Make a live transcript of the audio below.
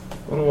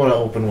What do we want to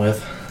open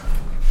with?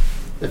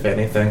 If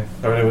anything.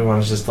 Or do we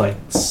want to just, like,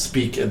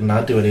 speak and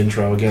not do an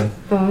intro again?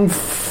 I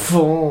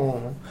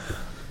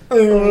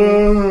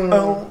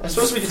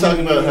suppose we could talk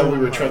about how we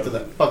were trapped in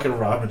that fucking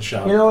ramen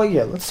shop. You know what?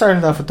 Yeah, let's start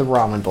it off with the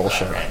ramen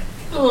bullshit. Right.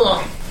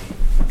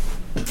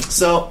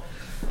 So,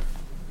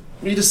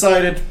 we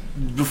decided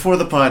before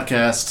the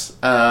podcast,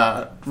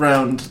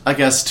 around, I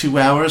guess, 2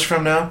 hours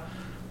from now,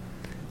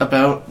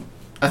 about,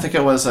 I think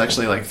it was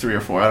actually like 3 or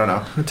 4, I don't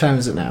know. What time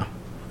is it now?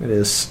 It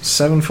is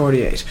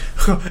 7:48.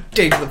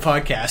 Date of the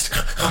podcast.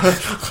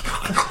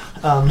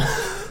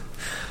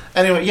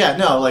 Anyway, yeah,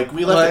 no, like,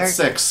 we left at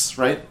 6,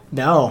 right?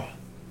 No.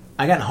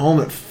 I got home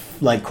at,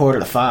 like,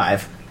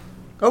 4:45.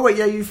 Oh, wait,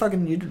 yeah, you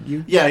fucking...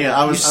 You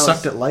I was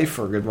sucked at life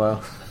for a good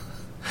while.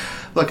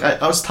 Look,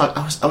 I was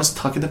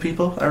talking to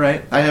people,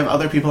 alright? I have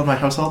other people in my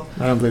household.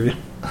 I don't believe you.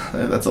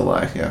 That's a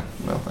lie, yeah.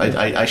 No,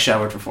 I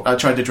showered before. I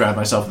tried to drown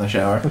myself in the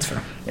shower. That's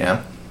fair.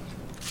 Yeah.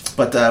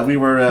 But we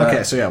were...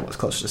 okay, so yeah, it was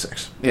close to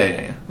 6. Yeah.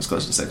 It was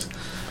close to 6.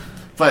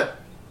 But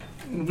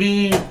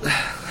we...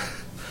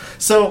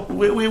 So,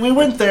 we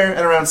went there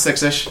at around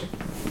 6-ish.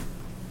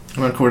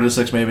 Around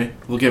 5:45 maybe.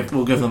 We'll give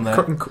them that.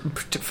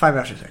 5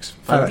 after 6.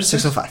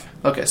 6:05.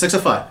 Okay,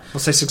 6:05. We'll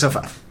say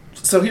 6:05.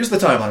 So here's the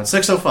timeline.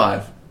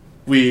 6:05.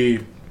 We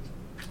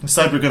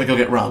decided we were going to go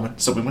get ramen.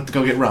 So we went to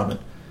go get ramen.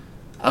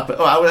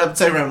 I would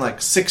say around like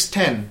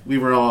 6:10 we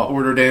were all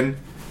ordered in.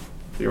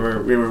 We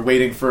were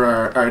waiting for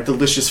our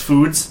delicious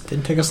foods.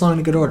 Didn't take us long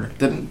to get ordered.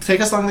 Didn't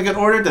take us long to get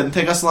ordered. Didn't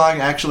take us long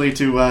actually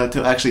to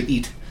actually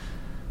eat.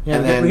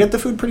 Yeah, we get the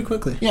food pretty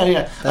quickly.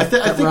 Yeah. I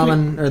think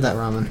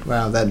ramen.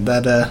 Wow,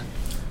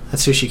 that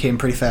sushi came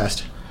pretty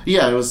fast.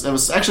 Yeah, it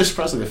was actually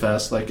surprisingly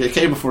fast. Like, it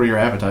came before your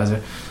appetizer.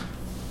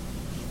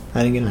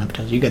 I didn't get an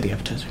appetizer. You got the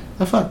appetizer.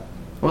 Oh, fun.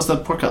 What was the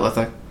pork cutlet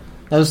thing?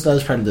 That was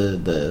part of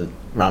the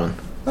ramen.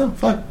 Oh,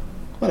 fine.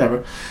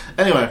 Whatever.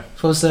 Anyway.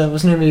 So what's the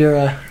name of your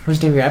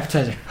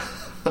appetizer?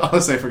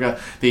 Honestly, I forgot.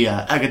 The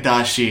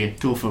agadashi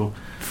tofu.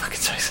 Fucking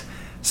size.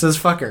 So this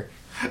fucker.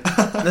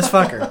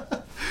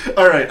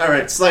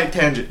 Alright. Slight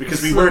tangent,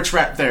 because we were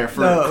trapped there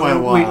for quite a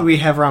while. We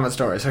have ramen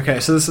stores. Okay,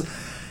 so this...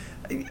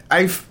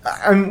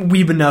 I'm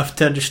weeb enough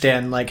to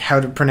understand, like, how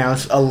to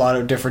pronounce a lot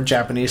of different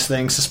Japanese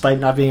things, despite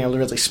not being able to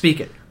really speak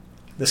it.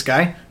 This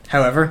guy,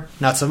 however,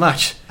 not so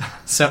much.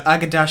 So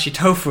agadashi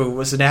tofu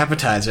was an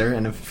appetizer,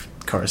 and of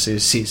course he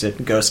sees it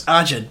and goes,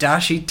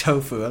 "Agadashi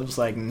tofu." I was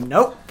like,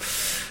 nope.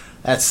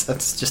 That's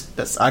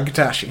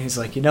agadashi. He's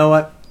like, you know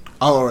what?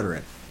 I'll order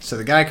it. So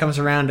the guy comes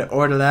around to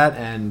order that,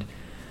 and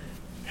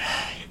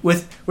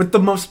with the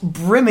most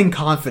brimming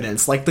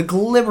confidence, like the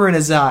glimmer in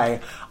his eye,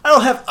 "I'll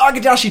have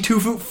agadashi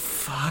tofu."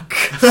 Fuck.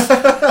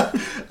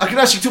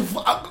 Agadashi tofu.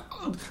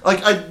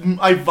 Like,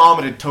 I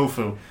vomited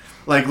tofu.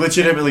 Like,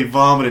 legitimately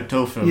vomited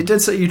tofu. You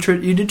did so. You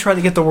did try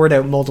to get the word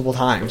out multiple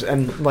times,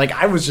 and like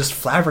I was just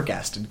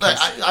flabbergasted.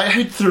 I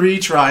had 3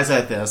 tries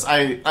at this.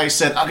 I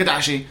said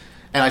agadashi,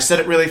 and I said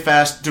it really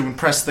fast to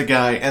impress the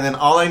guy, and then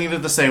all I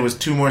needed to say was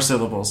 2 more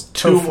syllables.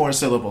 Tofu. 2 more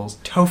syllables.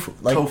 Tofu.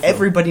 Like, tofu.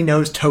 Everybody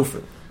knows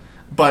tofu.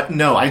 But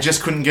no, I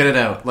just couldn't get it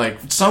out. Like,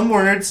 some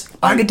words...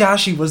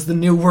 Agadashi was the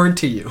new word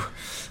to you.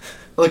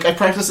 Like, I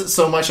practiced it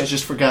so much, I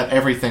just forgot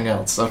everything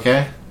else,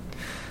 okay?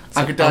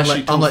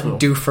 Agadashi tofu. Unlike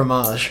du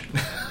fromage.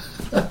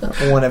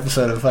 One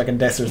episode of fucking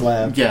Dexter's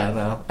Lab. Yeah,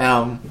 no.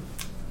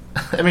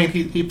 I mean,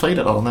 he played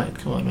it all night.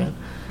 Come on, man.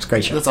 It's a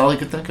great show. That's all he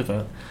could think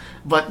about.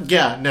 But,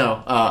 yeah,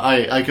 no.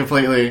 I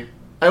completely...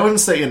 I wouldn't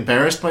say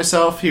embarrassed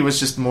myself. He was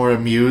just more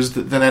amused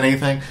than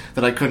anything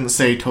that I couldn't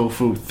say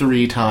tofu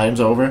 3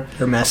 times over.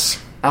 You're a mess.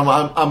 I'm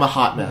a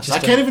hot mess. I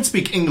can't even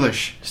speak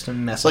English. Just a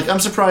mess. Like, I'm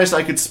surprised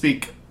I could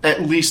speak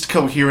at least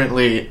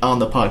coherently on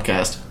the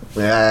podcast.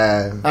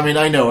 Yeah. I mean,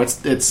 I know it's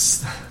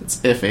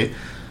iffy.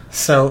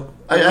 So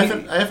I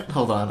haven't.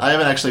 Hold on. I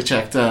haven't actually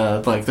checked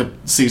like the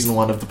season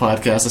 1 of the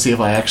podcast to see if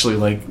I actually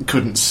like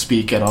couldn't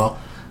speak at all.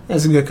 It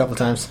was a good couple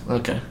times.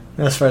 Okay.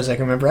 As far as I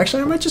can remember.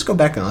 Actually, I might just go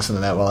back and listen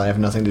to that while I have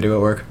nothing to do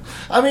at work.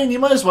 I mean, you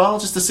might as well,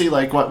 just to see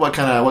like what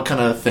kind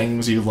of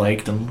things you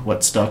liked and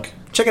what stuck.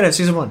 Check it out,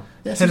 season 1.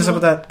 Yeah, Hit us up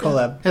with that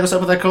collab. Yeah. Hit us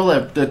up with that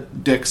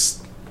collab,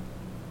 dicks.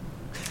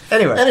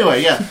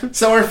 Anyway, yeah.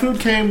 So our food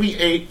came, we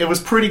ate. It was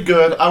pretty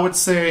good. I would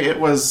say it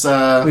was...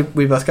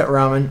 we both got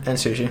ramen and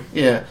sushi.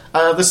 Yeah.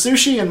 The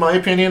sushi, in my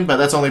opinion, but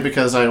that's only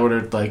because I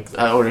ordered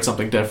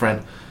something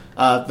different.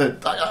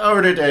 I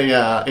ordered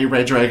a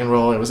red dragon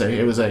roll. It was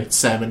a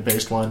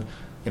salmon-based one.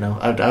 You know,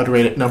 I'd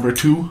rate it number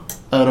 2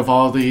 out of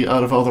all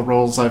the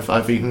rolls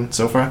I've eaten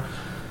so far.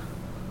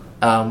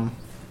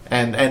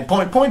 And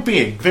point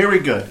being, very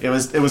good. It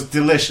was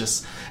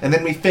delicious. And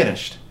then we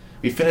finished.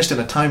 We finished in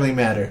a timely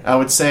manner. I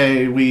would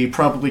say we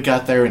probably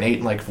got there and ate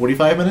in like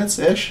 45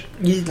 minutes-ish.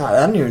 Yeah,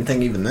 I don't even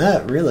think even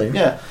that, really.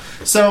 Yeah.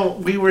 So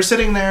we were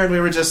sitting there and we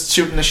were just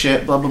shooting the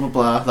shit, blah, blah, blah,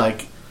 blah.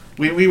 Like,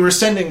 we were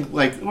sending,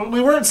 like, we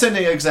weren't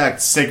sending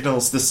exact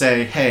signals to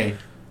say, hey,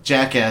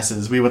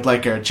 jackasses, we would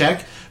like our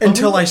check.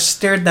 Until I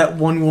stared that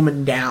one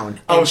woman down,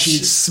 and she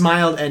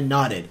smiled and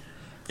nodded.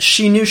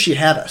 She knew she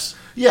had us.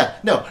 Yeah,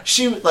 no,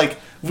 she, like,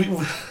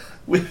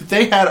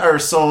 they had our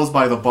souls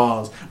by the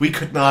balls. We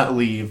could not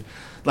leave.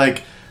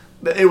 Like,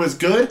 It was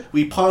good.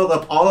 We piled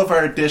up all of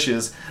our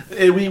dishes.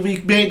 We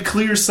made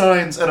clear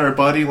signs in our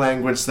body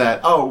language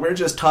that, we're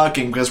just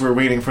talking because we're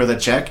waiting for the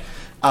check.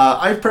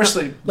 I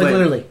personally...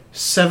 literally,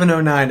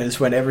 7:09 is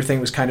when everything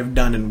was kind of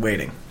done and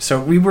waiting.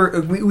 So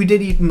we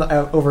did eat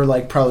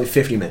over, probably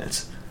 50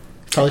 minutes.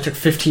 Probably took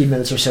 15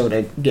 minutes or so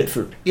to get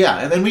food. Yeah,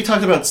 and then we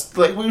talked about,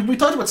 we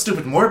talked about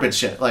stupid morbid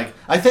shit.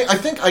 I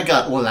think I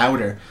got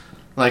louder.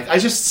 I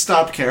just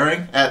stopped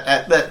caring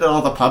at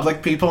all the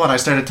public people, and I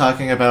started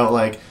talking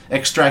about,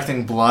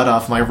 extracting blood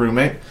off my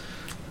roommate.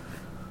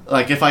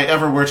 If I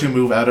ever were to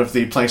move out of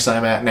the place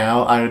I'm at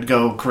now, I would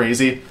go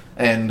crazy,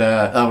 and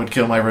I would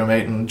kill my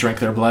roommate and drink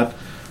their blood.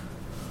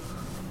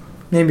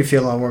 Made me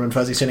feel all warm and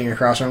fuzzy sitting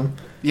across from him.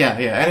 Yeah.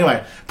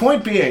 Anyway,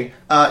 point being,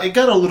 it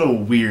got a little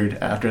weird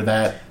after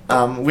that.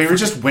 We were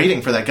just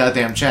waiting for that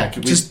goddamn check.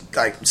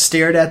 I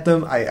stared at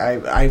them.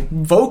 I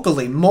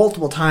vocally,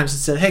 multiple times,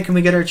 said, hey, can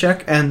we get our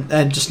check? And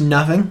just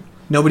nothing.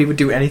 Nobody would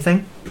do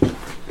anything.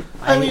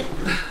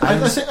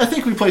 I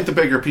think we played the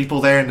bigger people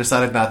there and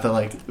decided not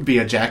to, be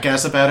a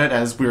jackass about it,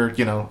 as we're,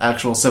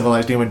 actual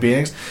civilized human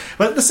beings.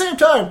 But at the same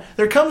time,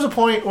 there comes a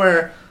point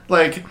where,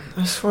 I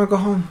just want to go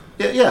home.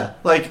 Yeah.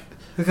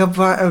 I got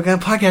a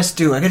podcast to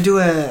do. I got to do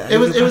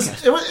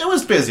It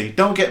was busy.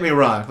 Don't get me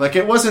wrong.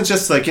 It wasn't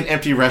just an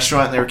empty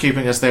restaurant and they were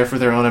keeping us there for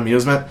their own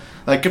amusement.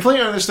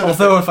 Completely understood.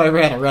 Although if I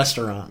ran a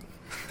restaurant,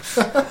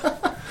 we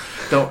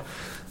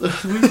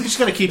just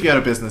got to keep you out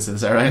of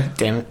businesses. All right.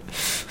 Damn it.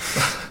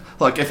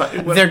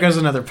 There goes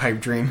another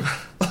pipe dream.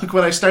 Look,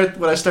 when I start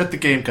the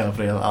game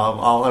company,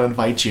 I'll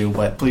invite you,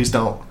 but please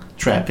don't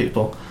trap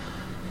people.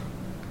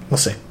 We'll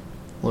see.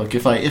 Look,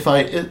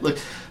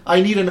 I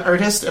need an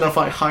artist, and if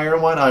I hire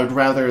one, I would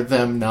rather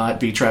them not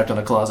be trapped in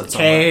a closet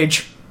somewhere.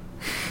 Cage.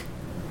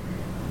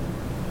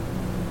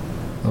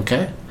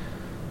 Okay.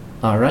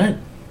 All right.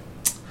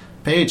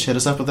 Paige, hit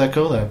us up with that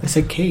collab. I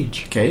said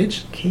cage.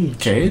 Cage?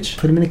 Cage?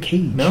 Put him in a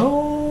cage.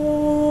 No.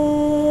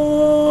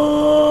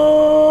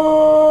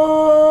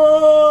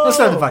 Let's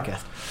start the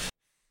podcast.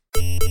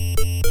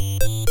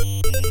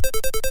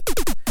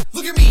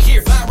 Look at me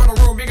here, fly around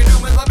the room, big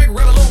and my big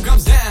red balloon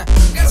comes down.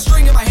 Got a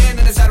string in my hand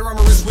and it's tied around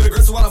my wrist with a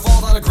grip so when I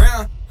fall on the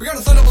ground. We got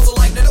a thunderbolts of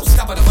lightning, don't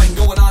stop at the fighting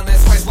going on, man.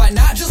 Twice, why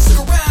not? Just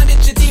look around,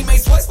 it's your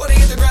teammates twice, when they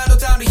hit the ground, no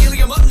time to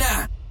helium up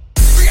now.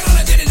 Bring it on,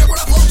 I did it, we're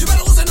not blown. You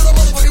better listen to the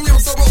motherfucking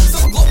lyrics I wrote.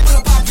 Someone blow when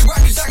I pop you,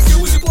 rock your socks, you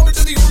as you blow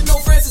into the earth, no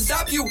friends to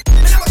stop you.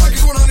 And I'm like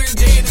you're 110,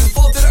 and it's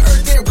fall to the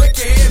earth, then break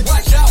your head,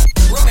 watch out.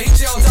 We're on the hit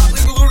you on top,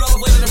 leave the loot on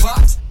the plate in the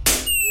box.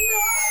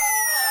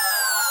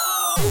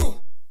 No!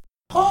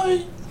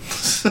 Hi.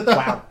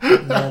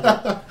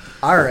 Wow.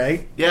 All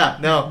right. Yeah,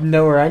 no.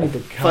 Know where I need to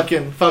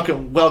come.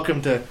 Fucking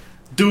welcome to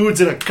Dudes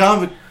in a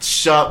Comic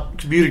Shop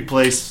Commuting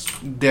Place,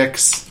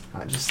 dicks.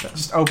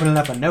 Just opening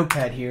up a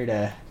notepad here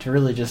to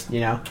really just,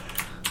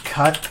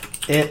 cut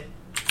it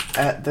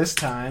at this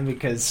time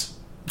because,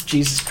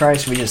 Jesus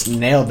Christ, we just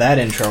nailed that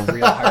intro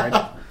real hard.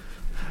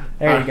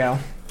 There you go.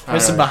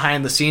 There's some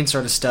behind-the-scenes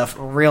sort of stuff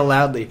real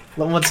loudly.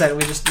 One second,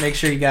 we just make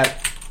sure you got...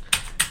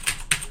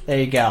 There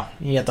you go.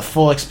 You get the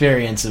full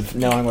experience of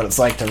knowing what it's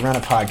like to run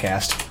a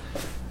podcast.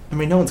 I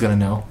mean, no one's going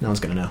to know. No one's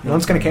going to know. No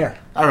one's going to care.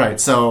 All right,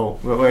 so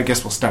I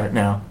guess we'll start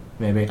now,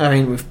 maybe. I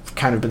mean, we've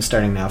kind of been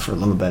starting now for a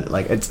little bit.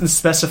 It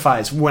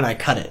specifies when I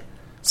cut it.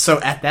 So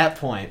at that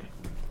point,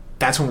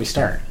 that's when we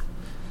start.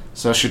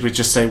 So should we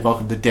just say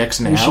welcome to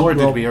Dicks now, or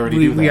did we already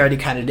do that? We already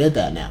kind of did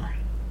that now.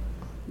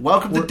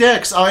 Welcome to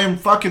Dicks. I am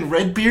fucking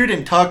Redbeard,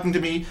 and talking to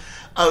me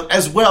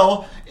as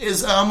well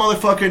is a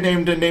motherfucker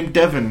named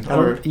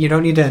Devin. You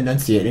don't need to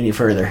enunciate any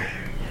further.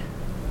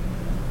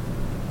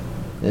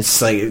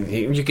 It's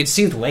you can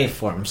see the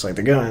waveforms.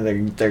 They're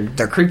going.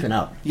 They're creeping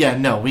up. Yeah,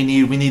 no, we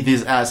need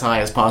these as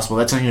high as possible.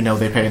 That's how you know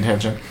they pay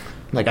attention.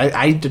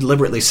 I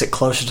deliberately sit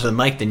closer to the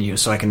mic than you,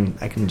 so I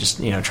can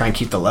just try and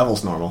keep the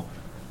levels normal.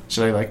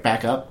 Should I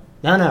back up?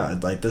 No.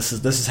 This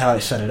is how I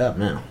set it up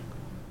now.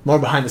 More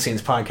behind the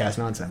scenes podcast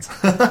nonsense.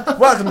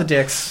 Welcome to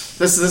Dicks.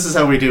 This is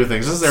how we do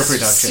things. This is our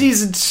production.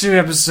 Season 2,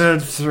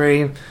 episode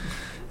 3.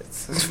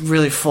 It's a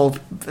really full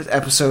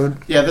episode.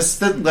 Yeah,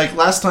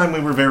 last time we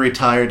were very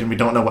tired and we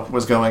don't know what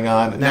was going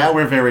on. Now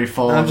we're very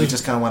full and we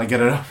just kind of want to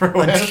get it over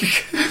with.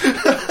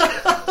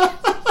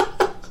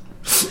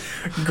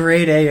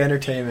 Grade A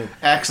entertainment.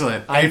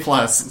 Excellent. A+.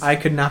 I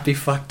could not be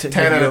fucked to do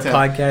a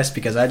podcast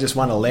because I just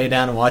want to lay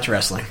down and watch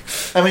wrestling.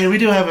 I mean, we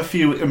do have a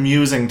few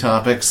amusing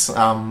topics.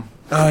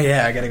 Oh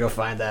yeah, I gotta go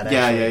find that.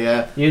 Actually.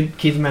 Yeah. You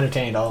keep them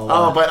entertained all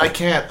along. Oh, but I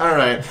can't. All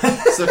right.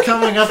 So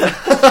coming up,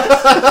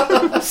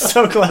 I'm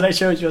so glad I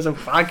chose you as a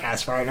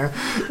podcast partner.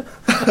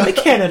 I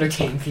can't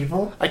entertain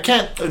people. I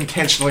can't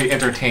intentionally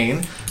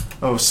entertain.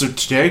 Oh, so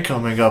today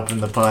coming up in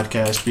the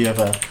podcast, we have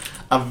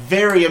a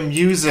very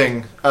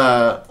amusing.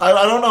 I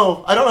don't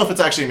know if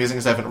it's actually amusing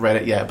because I haven't read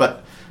it yet,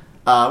 but.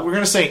 We're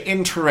gonna say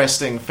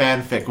interesting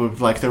fanfic we'd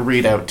like to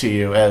read out to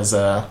you as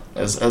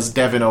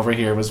Devin over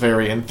here was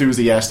very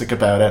enthusiastic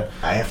about it.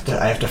 I have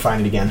to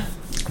find it again.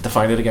 To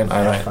find it again?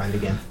 All right. Find it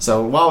again.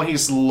 So while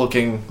he's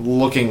looking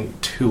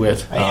to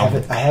it, I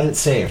had it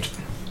saved.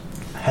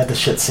 I had the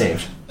shit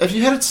saved. If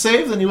you had it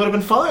saved, then you would have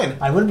been fine.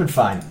 I would have been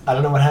fine. I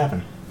don't know what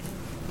happened.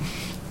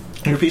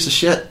 You're a piece of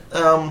shit.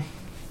 All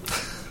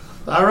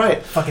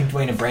right. Fucking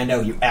Dwayne and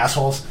Brando, you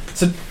assholes.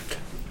 So,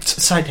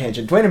 side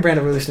tangent. Dwayne and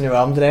Brando released a new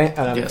album today,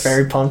 and I'm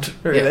very pumped.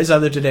 It's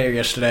either today or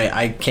yesterday.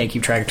 I can't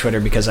keep track of Twitter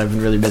because I've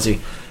been really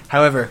busy.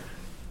 However,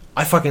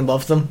 I fucking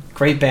love them.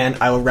 Great band.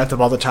 I will rep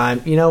them all the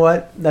time. You know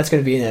what? That's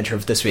going to be an intro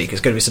of this week.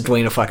 It's going to be some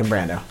Dwayne and fucking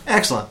Brando.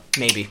 Excellent.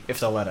 Maybe, if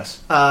they'll let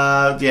us.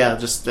 Yeah,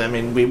 just, I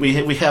mean,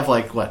 we have,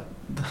 like, what,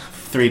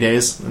 3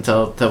 days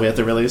until we have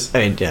to release?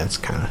 I mean, yeah, it's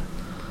kind of...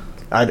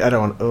 I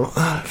don't want to...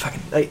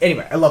 fucking...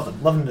 anyway, I love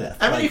them. Love them to death.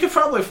 I mean, you could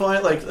probably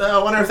find, like...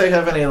 I wonder if they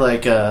have any,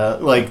 like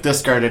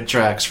discarded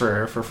tracks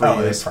for free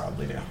use. They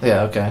probably do.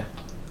 Yeah, okay.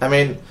 I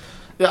mean...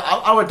 Yeah,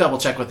 I would double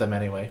check with them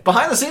anyway.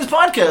 Behind the scenes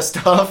podcast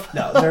stuff.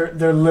 No,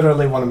 they're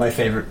literally one of my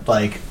favorite,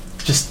 like,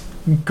 just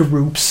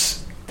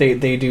groups.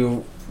 They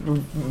do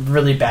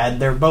really bad.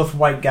 They're both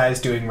white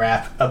guys doing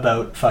rap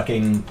about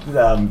fucking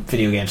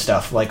video game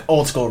stuff, like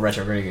old school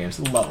retro video games.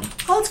 Love them.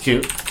 Oh, that's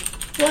cute.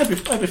 Yeah, I'd be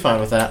fine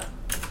with that.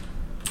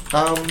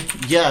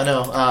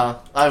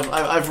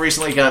 I've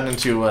recently gotten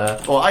into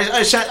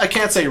I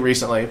can't say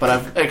recently, but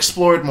I've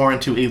explored more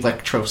into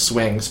electro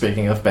swing.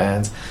 Speaking of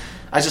bands,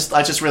 I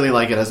just really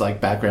like it as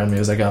like background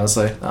music.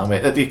 Honestly,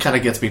 it kind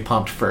of gets me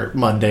pumped for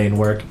mundane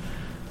work.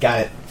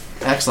 Got it.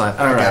 Excellent.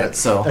 All right.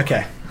 So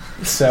okay.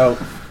 So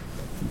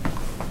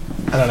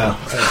I don't know.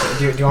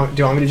 Do you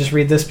want me to just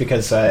read this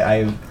because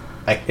I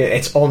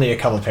it's only a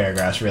couple of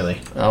paragraphs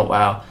really. Oh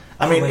wow.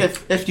 I mean,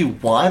 if you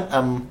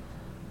want,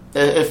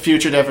 if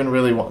Future Devin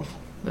really wants,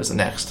 there's the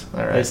next.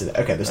 All right.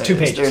 There's 2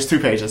 pages. There's 2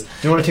 pages. Do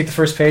you want to take the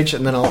first page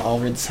and then I'll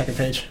read the second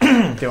page? Do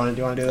you want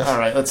to do this? All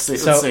right. Let's see.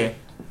 Let's see.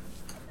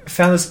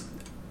 Found this.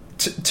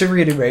 To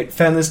reiterate,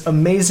 found this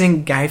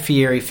amazing Guy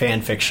Fieri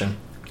fan fiction.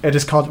 It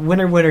is called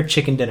Winner Winner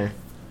Chicken Dinner.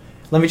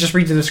 Let me just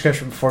read the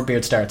description before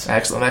Beard starts.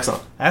 Excellent.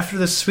 After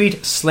the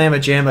sweet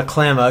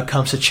slamma-jamma-clamma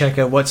comes to check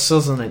out what's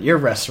sizzling at your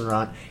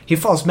restaurant, he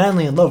falls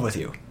madly in love with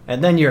you.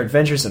 And then your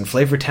adventures in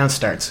Flavor Town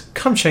starts.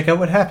 Come check out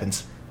what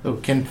happens. Ooh,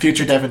 can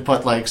Future Devin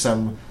put like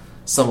some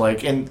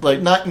like in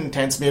like not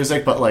intense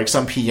music, but like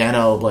some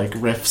piano like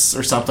riffs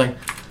or something?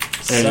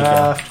 There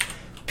Soft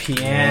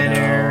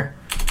piano.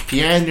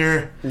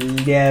 Devin.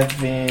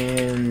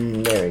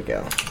 There we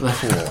go.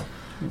 Cool.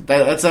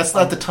 That's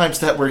not the time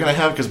step we're gonna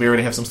have because we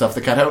already have some stuff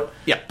to cut out.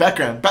 Yeah,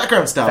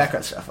 background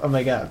stuff. Oh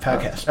my god,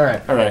 podcast. All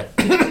right.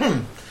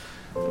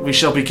 We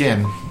shall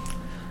begin.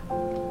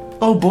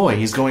 Oh boy,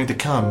 he's going to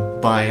come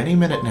by any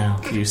minute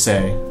now, you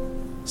say,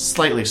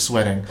 slightly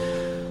sweating,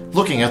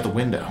 looking out the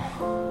window.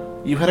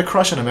 You had a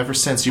crush on him ever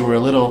since you were a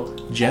little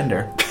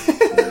gender.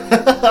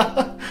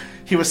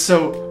 He was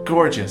so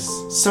gorgeous,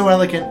 so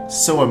elegant,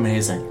 so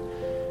amazing.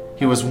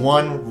 He was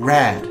one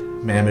rad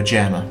mamma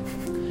jamma.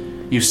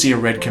 You see a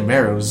red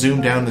Camaro zoom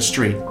down the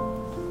street.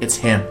 It's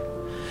him.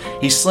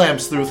 He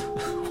slams through...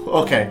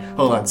 Okay,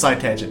 hold on,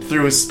 side tangent.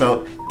 Through is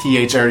spelled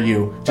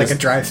THRU. Like a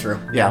drive-through.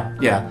 Yeah.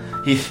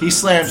 He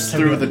slams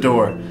through the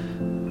door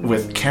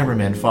with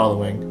cameramen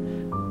following.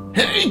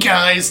 Hey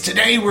guys,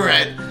 today we're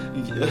at...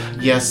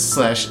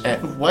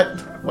 Yes/N.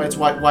 What? What's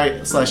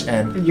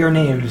Y/N? Your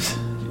names.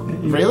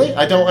 Really?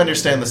 I don't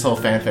understand this whole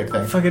fanfic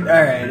thing. Fucking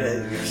alright.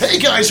 Hey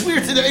guys,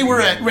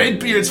 we're at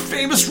Redbeard's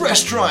famous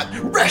restaurant.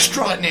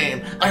 Restaurant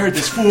name. I heard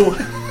this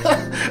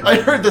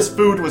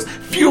food was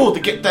fuel to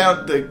get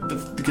down to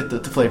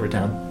Flavor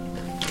Town.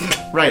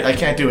 Right, I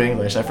can't do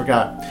English, I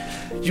forgot.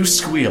 You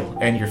squeal,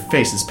 and your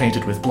face is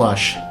painted with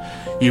blush.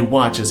 You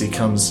watch as he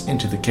comes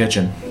into the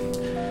kitchen.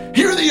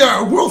 Here they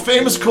are, world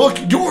famous cook,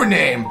 your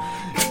name.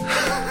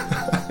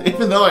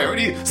 Even though I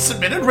already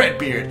submitted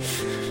Redbeard.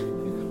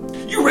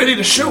 You ready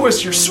to show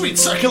us your sweet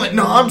succulent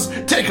noms?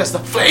 Take us to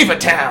Flavor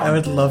Town! I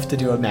would love to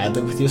do a Mad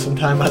Lib with you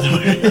sometime, by the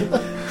way.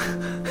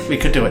 We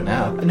could do it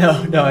now. No.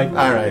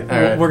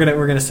 Alright.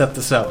 We're gonna set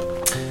this up.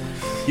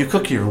 You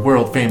cook your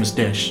world famous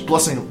dish,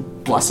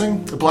 blushing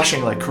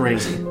like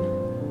crazy.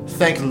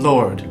 Thank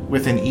Lord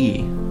with an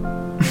E.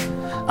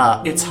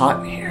 It's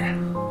hot in here.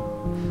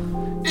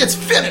 It's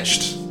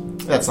finished!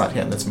 That's not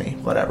him, that's me.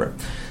 Whatever.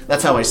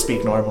 That's how I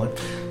speak normally.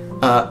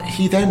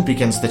 He then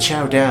begins to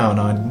chow down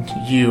on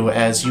you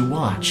as you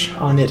watch.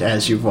 On it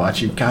as you watch,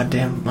 you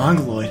goddamn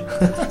mongoloid.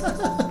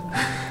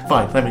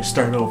 Fine, let me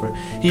start over.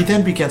 He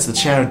then begins to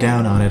chow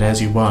down on it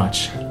as you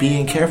watch,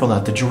 being careful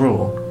not to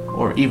drool,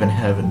 or even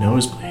have a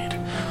nosebleed.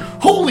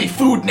 Holy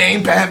food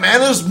name,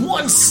 Batman! There's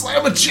one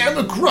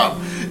slamma-jamma grub!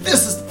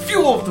 This is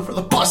fuel for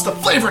the bus to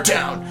Flavor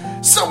Town!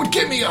 Someone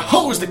give me a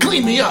hose to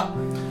clean me up!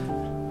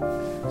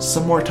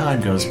 Some more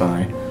time goes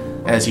by,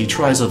 as he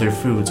tries other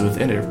foods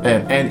and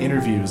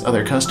interviews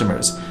other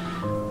customers,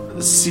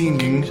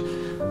 seeing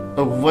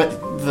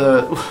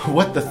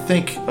what to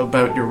think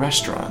about your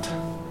restaurant.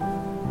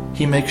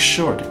 He makes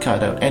sure to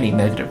cut out any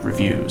negative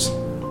reviews.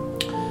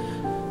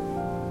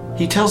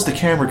 He tells the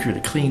camera crew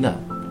to clean up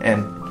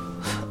and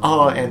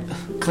awe.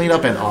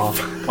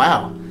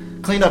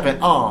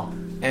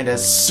 And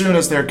as soon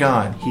as they're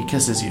gone, he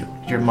kisses you.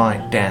 Your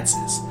mind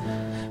dances.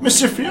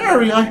 Mr.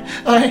 Fieri,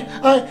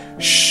 I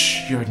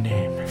shh, your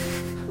name.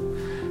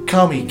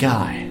 Call me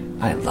Guy.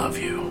 I love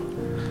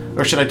you.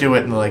 Or should I do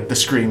it in, like, the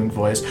screaming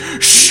voice?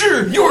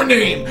 Sure, your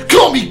name!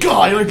 Call me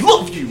Guy! I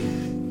love you!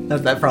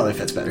 That probably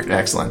fits better.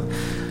 Excellent.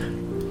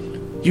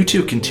 You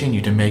two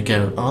continue to make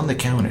out on the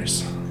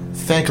counters.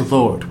 Thank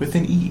Lord with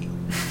an E.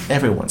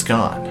 Everyone's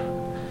gone.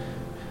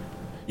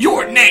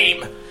 Your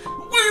name!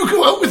 Will you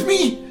go out with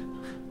me?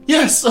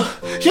 Yes,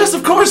 yes,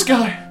 of course,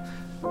 Guy.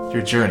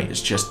 Your journey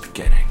is just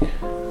beginning.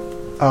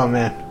 Oh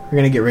man, we're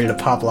gonna get ready to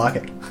pop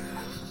locket.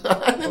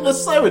 And then the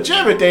Slam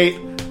Jamma date.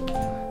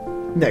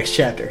 Next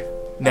chapter.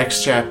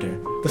 Next chapter.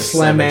 The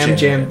Slam Am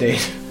Jam date.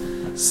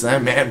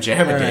 Slam Am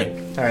Jamma date.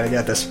 Alright, I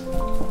got this.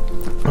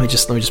 Let me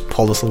just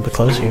pull this a little bit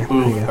closer here.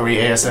 Ooh, are we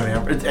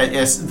ASMR?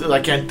 Yes, I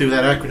can't do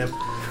that acronym.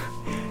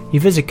 You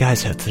visit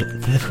Guy's house.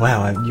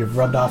 Wow, you've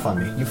rubbed off on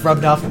me. You've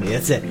rubbed off on me.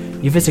 That's it.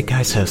 You visit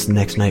Guy's house the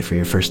next night for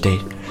your first date.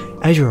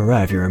 As you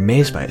arrive, you're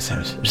amazed by his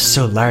house. It is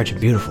so large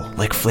and beautiful,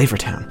 like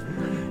Flavortown.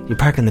 You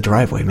park in the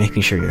driveway,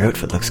 making sure your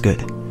outfit looks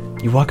good.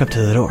 You walk up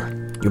to the door.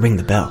 You ring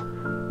the bell.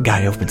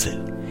 Guy opens it.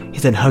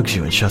 He then hugs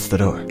you and shuts the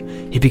door.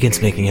 He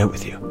begins making out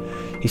with you.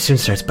 He soon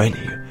starts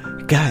biting you.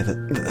 Guy,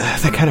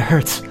 that kind of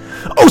hurts.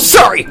 Oh,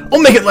 sorry! I'll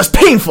make it less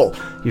painful!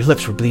 Your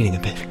lips were bleeding a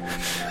bit.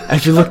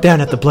 As you look down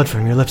at the blood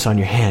from your lips on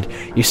your hand,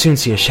 you soon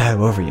see a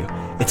shadow over you.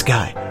 It's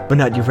Guy, but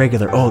not your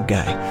regular old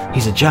Guy.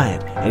 He's a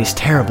giant, and he's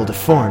terrible,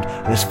 deformed,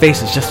 and his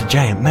face is just a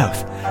giant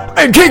mouth.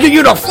 I'm taking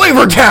you to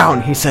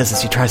Flavortown! He says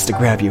as he tries to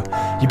grab you.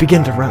 You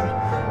begin to run.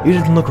 You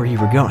didn't look where you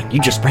were going.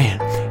 You just ran.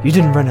 You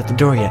didn't run at the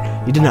door yet.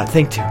 You did not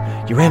think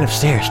to. You ran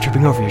upstairs,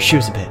 tripping over your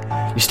shoes a bit.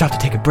 You stop to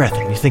take a breath,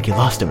 and you think you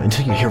lost him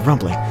until you hear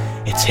rumbling.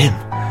 It's him.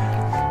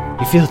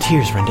 You feel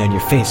tears run down your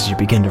face as you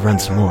begin to run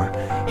some more.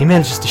 He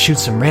manages to shoot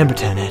some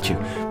rambutan at you,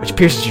 which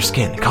pierces your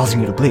skin,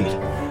 causing you to bleed.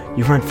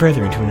 You run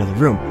further into another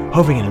room,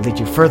 hoping it'll lead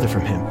you further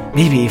from him,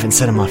 maybe even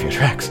set him off your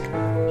tracks.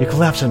 You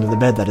collapse under the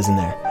bed that is in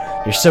there.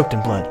 You're soaked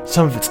in blood,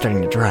 some of it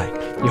starting to dry.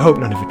 You hope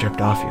none of it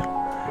dripped off you.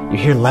 You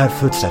hear loud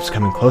footsteps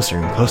coming closer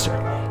and closer.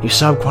 You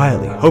sob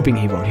quietly, hoping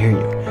he won't hear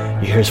you.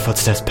 You hear his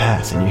footsteps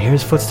pass, and you hear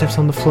his footsteps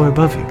on the floor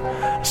above you.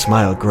 A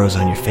smile grows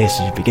on your face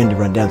as you begin to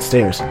run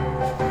downstairs.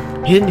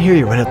 He didn't hear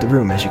you run out the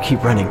room. As you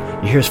keep running,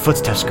 you hear his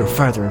footsteps go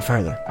farther and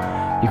farther.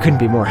 You couldn't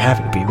be more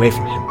happy to be away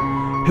from him.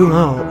 Who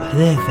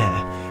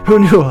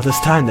knew all this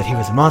time that he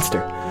was a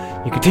monster?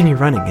 You continue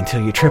running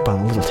until you trip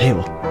on a little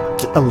table.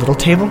 A little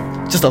table?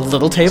 Just a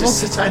little table?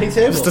 Just a tiny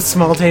table. Just a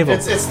small table.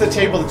 It's the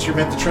table that you're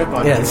meant to trip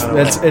on. Yeah,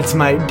 it's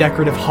my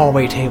decorative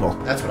hallway table.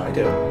 That's what I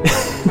do.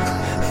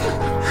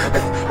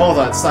 Hold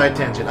on, side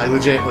tangent. I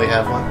legitimately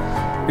have one.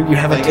 You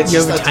have a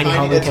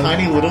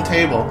tiny little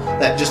table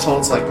that just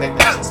holds like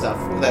knickknacks and stuff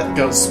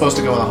that supposed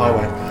to go in the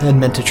hallway. And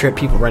meant to trip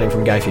people running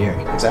from Guy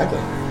Fieri. Exactly.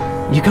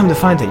 You come to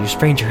find that you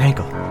sprained your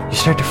ankle. You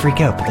start to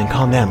freak out, but then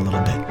calm down a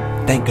little bit.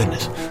 Thank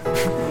goodness.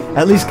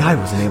 At least Guy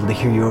wasn't able to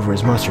hear you over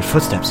his monster's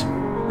footsteps,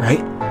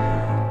 right?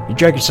 You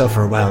drag yourself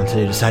for a while until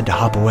you decide to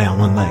hop away on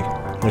one leg.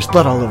 There's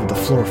blood all over the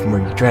floor from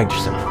where you dragged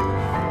yourself.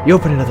 You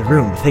open another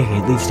room, thinking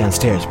it leads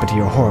downstairs, but to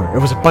your horror,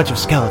 it was a bunch of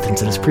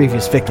skeletons and his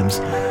previous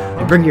victims.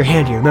 You bring your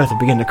hand to your mouth and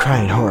begin to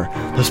cry in horror.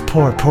 Those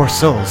poor, poor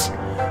souls.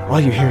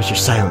 All you hear is your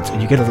silence, and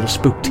you get a little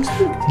spooked.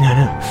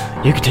 No.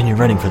 You continue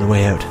running for the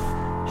way out.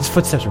 His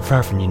footsteps are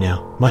far from you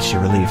now, much to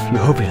your relief. You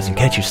hope he doesn't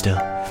catch you still.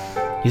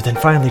 You then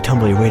finally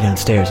tumble your way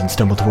downstairs and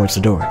stumble towards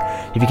the door.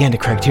 You begin to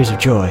crack tears of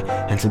joy,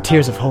 and some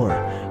tears of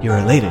horror. You are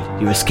elated.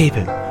 You escape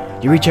him.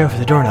 You reach out for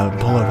the doorknob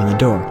and pull open the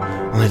door,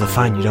 only to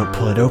find you don't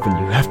pull it open.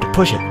 You have to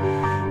push it.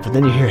 But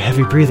then you hear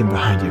heavy breathing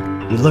behind you.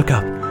 You look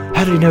up.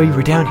 How did he know you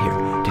were down here?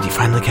 Did he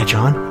finally catch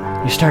on?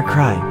 You start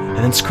crying, and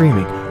then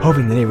screaming,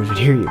 hoping the neighbors would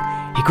hear you.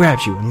 He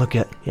grabs you and you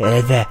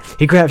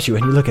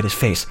look at his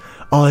face.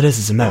 All it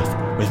is a mouth,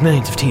 with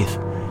millions of teeth.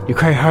 You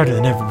cry harder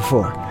than ever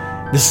before.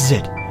 This is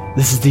it.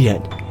 This is the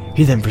end.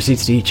 He then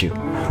proceeds to eat you.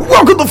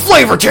 Welcome to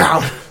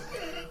Flavortown!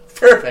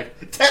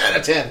 Perfect. 10 out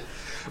of 10.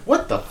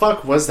 What the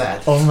fuck was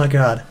that? Oh my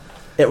god.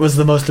 It was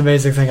the most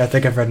amazing thing I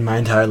think I've read in my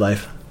entire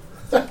life.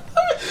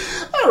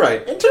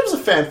 Alright, in terms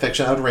of fan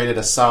fiction, I would rate it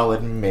a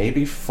solid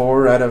maybe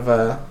 4 out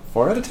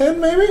of 10,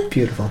 maybe?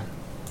 Beautiful.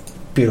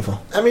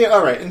 I mean,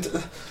 alright.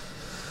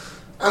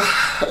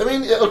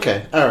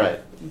 Okay, alright.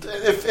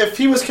 If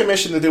he was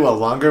commissioned to do a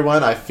longer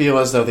one, I feel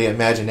as though the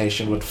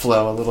imagination would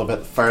flow a little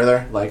bit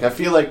further. Like, I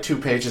feel like 2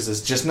 pages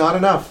is just not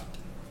enough.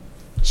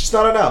 It's just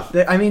not enough.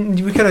 I mean,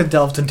 we could have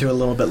delved into a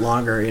little bit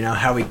longer,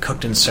 how he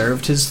cooked and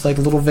served his,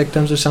 little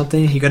victims or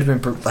something. He could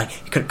have been,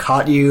 he could have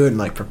caught you and,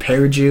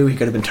 prepared you. He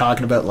could have been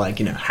talking about,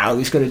 how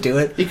he's going to do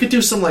it. He could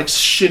do some,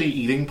 shitty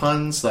eating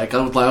puns. I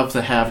would love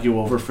to have you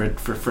over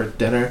for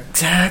dinner.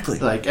 Exactly.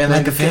 Like a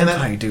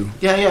vampire do.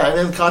 Yeah, and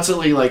then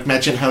constantly,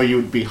 mention how you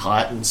would be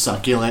hot and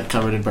succulent,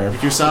 covered in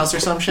barbecue sauce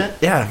or some shit.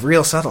 Yeah,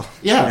 real subtle.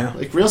 Yeah,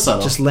 real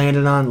subtle. Just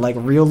landing on,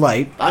 real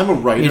light. I'm a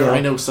writer, I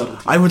know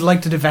subtlety. I would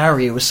like to devour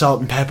you with salt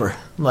and pepper.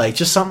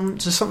 Just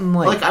something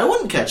like... I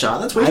wouldn't catch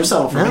on. That's way too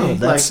subtle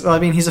for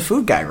me. He's a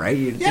food guy,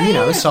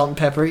 right? Salt and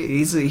pepper.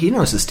 He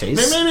knows his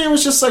taste. Maybe it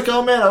was just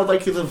oh man, I would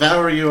like to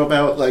devour you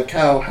about,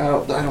 how...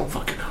 I don't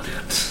fucking know, dude.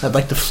 I'd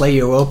like to flay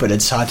you open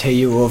and saute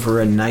you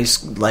over a nice,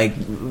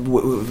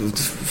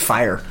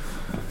 fire.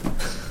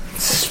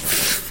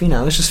 You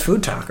know, it's just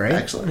food talk, right?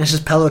 Excellent. It's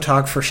just pillow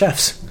talk for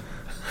chefs.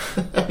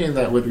 I mean,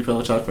 that would be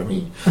pillow talk for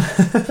me.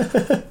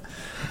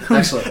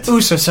 Excellent. Ooh,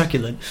 so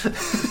succulent.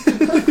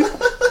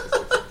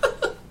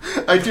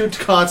 I do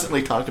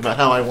constantly talk about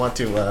how I want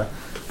to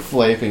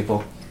flay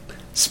people.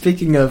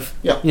 Speaking of,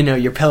 Yep. you know,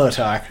 your pillow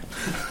talk,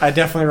 I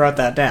definitely wrote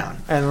that down,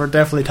 and we're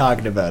definitely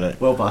talking about it.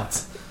 Well,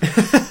 bots.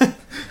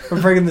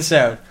 We're bringing this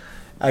out.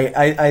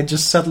 I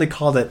just suddenly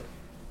called it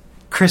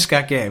Chris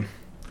Got Game.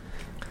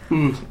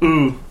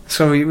 Ooh.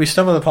 So we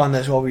stumbled upon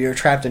this while we were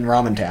trapped in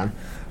Ramen Town.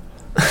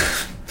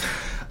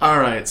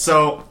 Alright,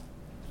 so...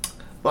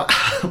 Well,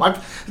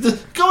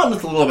 going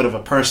with a little bit of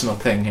a personal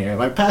thing here.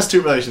 My past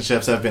 2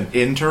 relationships have been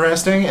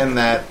interesting, and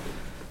that...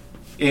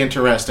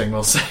 Interesting,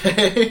 we'll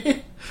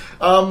say.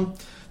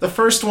 The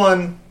first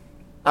one...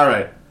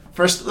 Alright.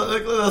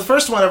 The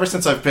first one, ever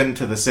since I've been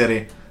to the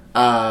city,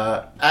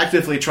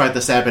 actively tried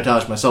to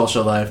sabotage my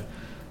social life.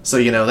 So,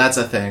 you know, that's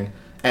a thing.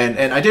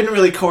 And I didn't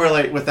really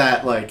correlate with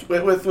that, like,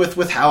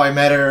 with how I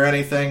met her or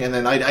anything. And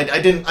then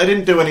I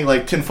didn't do any,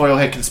 like, tinfoil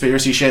head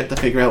conspiracy shit to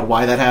figure out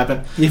why that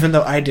happened. Even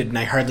though I didn't,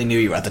 I hardly knew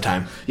you at the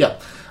time. Yeah.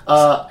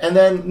 And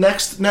then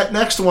next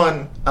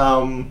one,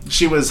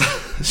 she was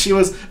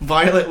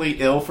violently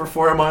ill for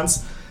 4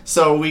 months,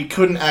 so we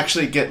couldn't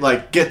actually get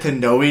to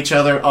know each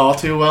other all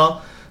too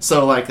well.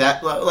 So like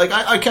that, like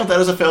I count that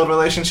as a failed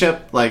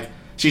relationship. Like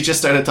she just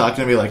started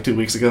talking to me like 2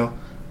 weeks ago.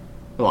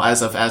 Well,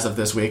 as of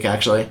this week,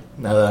 actually.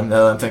 Now that I'm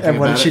thinking about it. And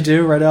what did she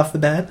do right off the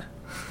bat?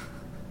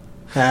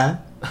 Huh?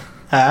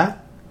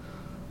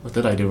 What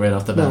did I do right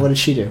off the bat? No, what did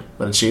she do?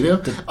 What did she do?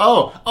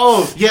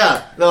 Oh,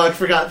 yeah. No, I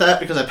forgot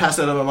that because I passed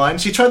it out of my mind.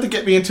 She tried to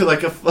get me into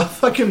like a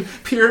fucking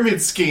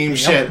pyramid scheme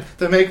shit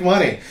to make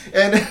money.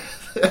 And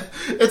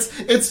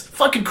it's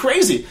fucking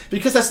crazy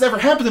because that's never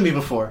happened to me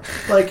before.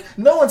 Like,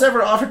 no one's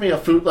ever offered me a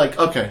food, like,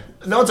 okay.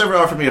 No one's ever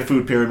offered me a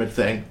food pyramid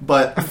thing,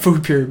 but... A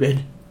food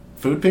pyramid.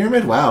 Food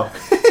pyramid? Wow.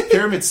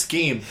 Pyramid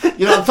scheme.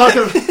 You know, I'm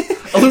talking...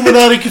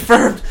 Illuminati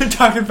confirmed.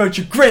 Talking about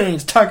your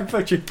grains, talking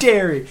about your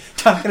dairy,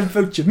 talking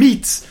about your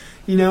meats.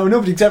 You know,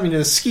 nobody's got me to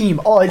a scheme.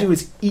 All I do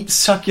is eat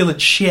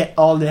succulent shit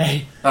all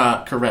day.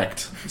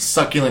 Correct.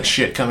 Succulent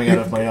shit coming out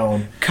of my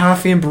own.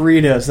 Coffee and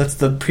burritos. That's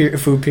the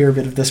food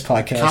pyramid of this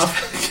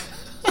podcast.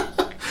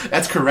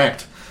 That's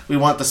correct. We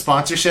want the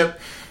sponsorship.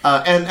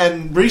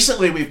 And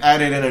recently we've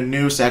added in a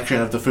new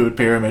section of the food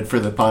pyramid for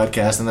the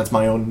podcast, and that's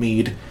my own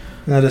mead.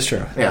 That is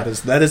true. Yeah.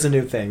 That is a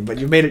new thing, but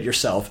you made it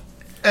yourself.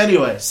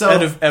 Anyway, so...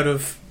 Out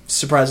of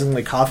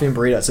surprisingly coffee and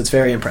burritos, it's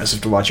very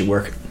impressive to watch you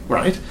work.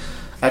 Right.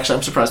 Actually,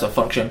 I'm surprised I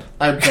function.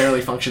 I barely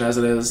function as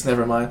it is.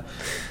 Never mind.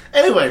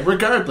 Anyway,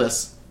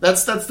 regardless,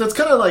 that's kind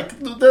of like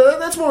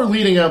that's more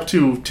leading up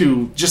to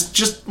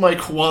just my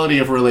quality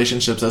of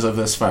relationships as of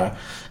this far,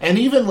 and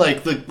even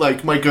like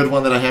my good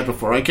one that I had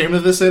before I came to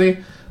the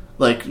city.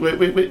 Like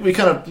we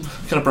kind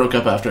of broke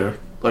up after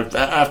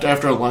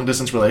a long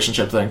distance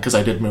relationship thing because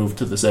I did move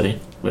to the city,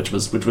 which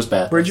was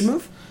bad. Where'd you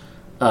move?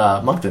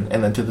 Moncton,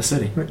 and then to the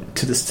city.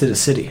 To the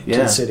city. Yeah.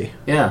 To the city.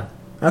 Yeah.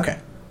 Okay.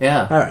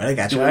 Yeah. All right, I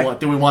got you.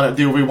 Do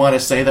we want to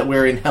say that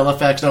we're in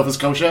Halifax, Nova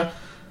Scotia?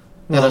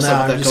 Well, no,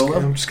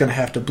 I'm just going to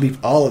have to bleep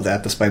all of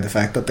that, despite the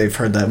fact that they've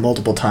heard that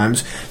multiple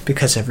times,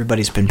 because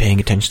everybody's been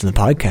paying attention to the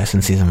podcast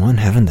in season 1,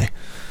 haven't they?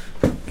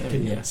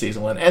 Yeah,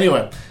 season 1.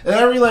 Anyway, and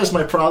I realized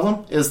my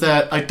problem is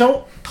that I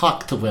don't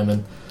talk to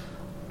women.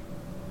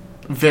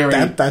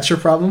 That's your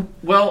problem?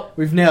 Well,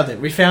 we've nailed it.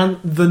 We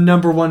found the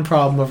number 1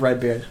 problem of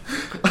Redbeard.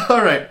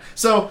 All right.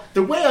 So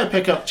the way I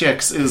pick up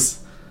chicks is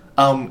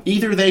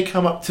either they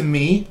come up to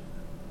me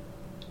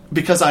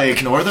because I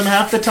ignore them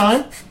half the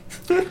time,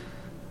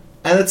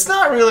 and it's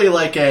not really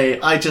like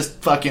I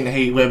just fucking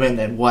hate women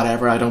and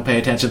whatever, I don't pay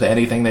attention to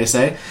anything they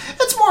say.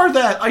 It's more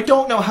that I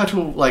don't know how to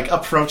like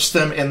approach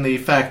them in the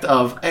fact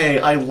of, hey,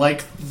 I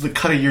like the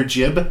cut of your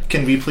jib,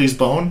 can we please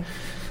bone?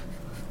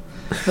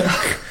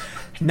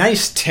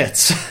 Nice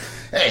tits.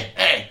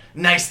 Hey,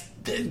 nice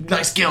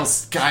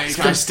gills. Can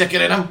I stick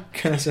it in them?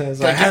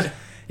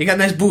 You got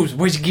nice boobs.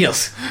 Where's your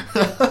gills?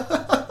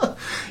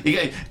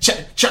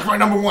 Check my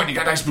number 1. You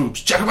got nice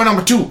boobs. Check my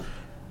number 2.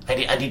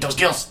 I need those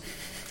gills.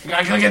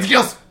 I gotta get the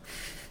gills.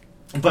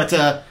 But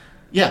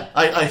yeah,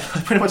 I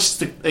pretty much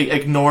just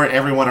ignore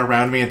everyone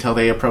around me until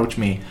they approach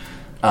me,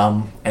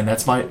 and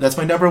that's my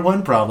number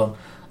 1 problem.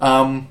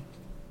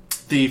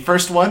 The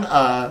first one,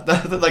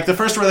 the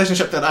first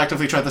relationship that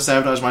actively tried to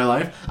sabotage my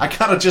life, I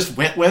kind of just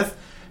went with,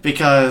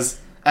 because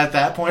at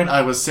that point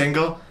I was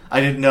single,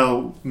 I didn't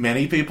know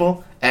many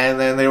people, and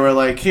then they were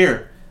like,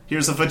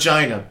 here's a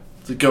vagina,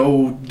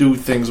 go do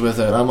things with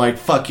it. I'm like,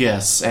 fuck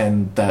yes,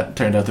 and that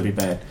turned out to be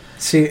bad.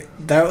 See,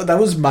 that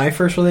was my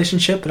first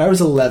relationship, but I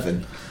was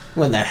 11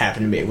 when that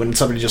happened to me, when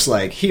somebody just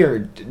like, here,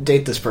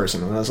 date this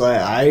person, and I was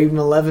like, I'm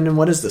 11 and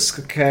what is this,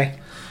 okay?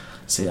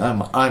 See,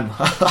 I'm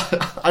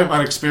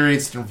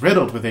unexperienced and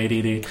riddled with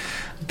ADD.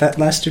 That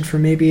lasted for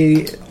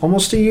maybe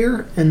almost a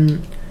year,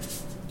 and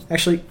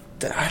actually,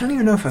 I don't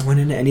even know if I went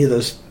into any of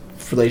those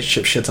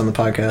relationship shits on the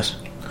podcast.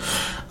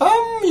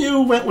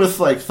 You went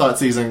with like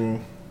Thoughtseize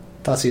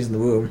the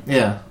Womb.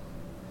 Yeah.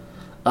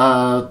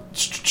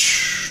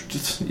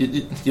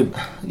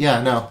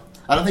 yeah, no.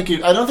 I don't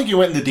think you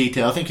went into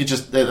detail. I think you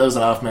just it was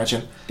an off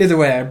mention. Either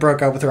way, I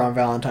broke up with her on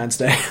Valentine's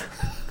Day.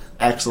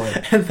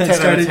 Excellent. And then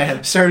 10 out of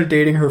 10. started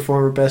dating her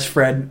former best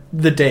friend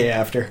the day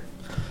after.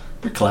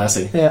 You're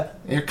classy. Yeah.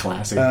 You're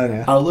classy. Oh,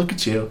 yeah. Oh, look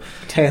at you.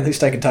 Hey, at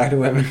least I can talk to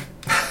women.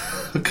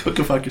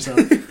 Go fuck yourself.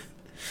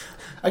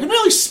 I can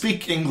barely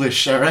speak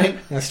English, alright?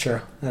 That's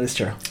true. That is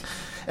true.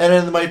 And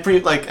then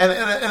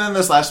and then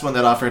this last one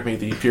that offered me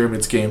the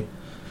pyramid scheme,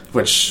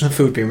 which The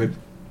food pyramid.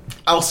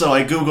 also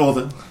I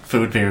googled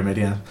food pyramid.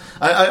 Yeah,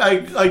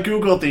 I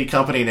googled the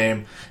company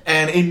name,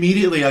 and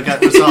immediately I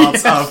got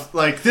results of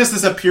like this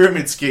is a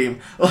pyramid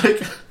scheme.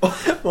 Like,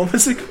 What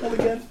was it called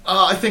again?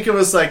 I think it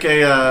was like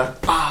a.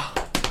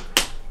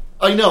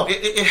 I know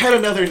it had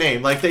another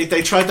name. Like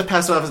they tried to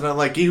pass it off as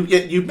like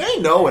you may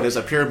know it as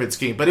a pyramid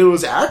scheme, but it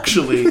was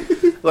actually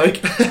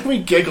like we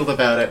giggled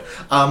about it.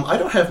 I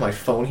don't have my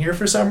phone here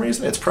for some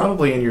reason. It's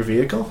probably in your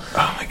vehicle.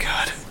 Oh my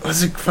god.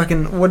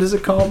 What is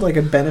it called? Like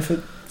a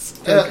benefit?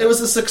 It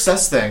was a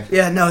success thing.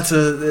 Yeah, no, it's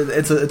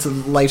a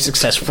life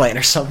success plan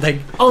or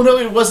something. Oh no,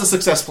 it was a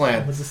success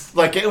plan. Was this-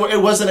 Like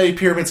it wasn't a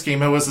pyramid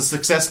scheme. It was a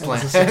success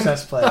plan. It's a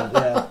success plan,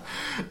 yeah.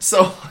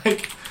 So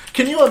like.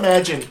 Can you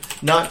imagine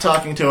not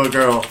talking to a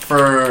girl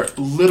for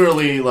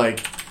literally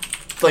like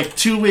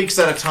 2 weeks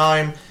at a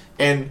time,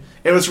 and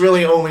it was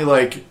really only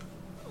like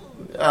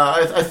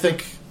I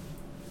think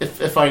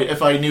if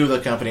I knew the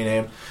company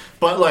name,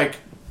 but like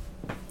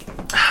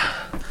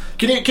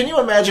can you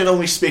imagine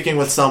only speaking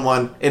with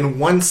someone in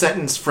one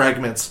sentence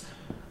fragments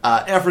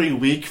every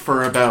week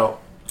for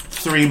about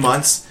 3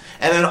 months,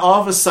 and then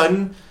all of a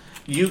sudden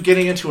you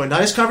getting into a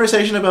nice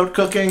conversation about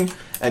cooking,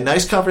 a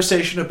nice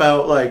conversation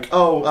about like,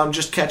 oh, I'm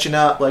just catching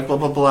up, like blah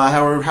blah blah.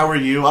 How are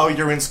you? Oh,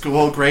 you're in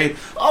school, great.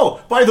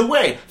 Oh, by the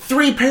way,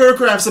 3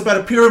 paragraphs about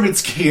a pyramid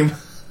scheme.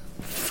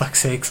 Fuck's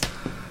sakes.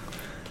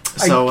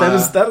 So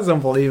that is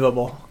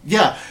unbelievable.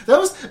 Yeah, it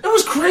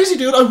was crazy,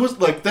 dude. I was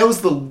like, that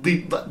was the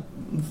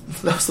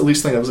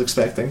least thing I was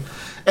expecting.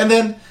 And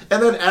then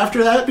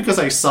after that, because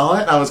I saw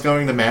it, I was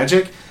going to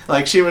Magic.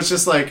 Like, she was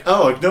just like,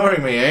 oh,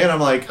 ignoring me, eh? And I'm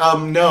like,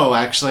 no,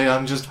 actually,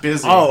 I'm just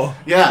busy. Oh.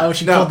 Yeah. Oh,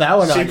 she pulled that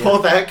one on you. She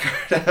pulled that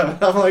card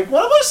out. I'm like,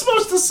 what am I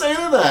supposed to say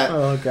to that?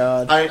 Oh,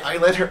 God. I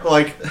let her,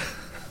 like...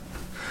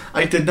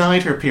 I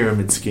denied her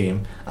pyramid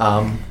scheme.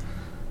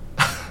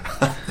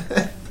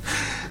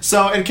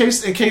 So, in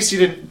case you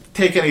didn't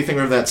take anything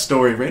from that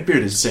story,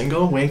 Redbeard is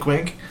single, wink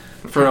wink.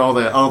 For all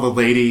the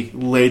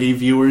lady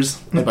viewers,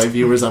 and by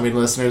viewers I mean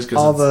listeners, because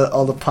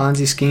all the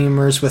Ponzi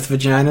schemers with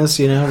vaginas,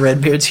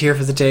 Redbeard's here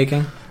for the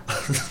taking.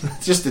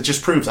 it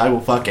just proves I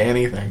will fuck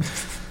anything.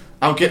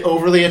 I'll get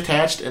overly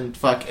attached and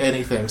fuck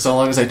anything, so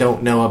long as I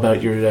don't know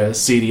about your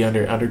seedy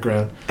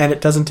underground. And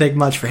it doesn't take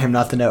much for him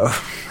not to know.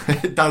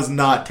 It does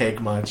not take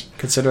much,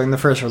 considering the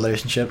first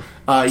relationship.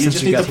 You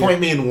just need to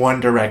point me in one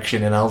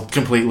direction, and I'll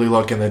completely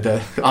look in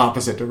the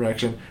opposite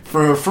direction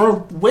for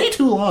way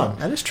too long.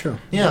 That is true.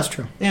 Yeah, that's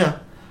true. Yeah.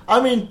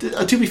 I mean,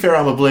 to be fair,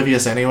 I'm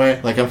oblivious anyway.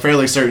 Like, I'm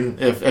fairly certain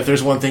if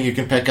there's one thing you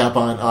can pick up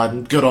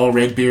on good old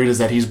Redbeard is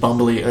that he's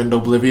bumbly and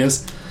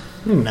oblivious.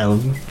 No,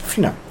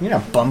 you're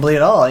not bumbly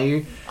at all.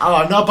 I'm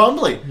not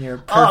bumbly. You're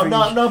perfect.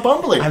 I'm not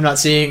bumbly. I'm not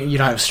seeing. You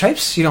don't have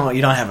stripes. You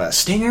don't have a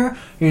stinger.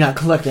 You're not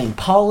collecting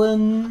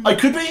pollen. I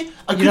could be.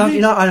 I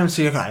don't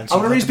see. I want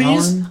to raise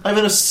bees. Pollen. I'm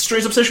in a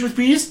strange obsession with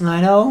bees. I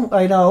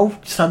know.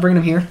 Stop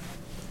bringing them here.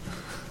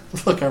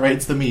 Look, alright,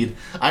 it's the mead.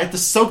 I have to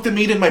soak the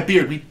mead in my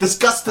beard. We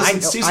discussed this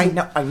in season...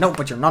 I know,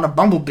 but you're not a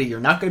bumblebee. You're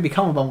not going to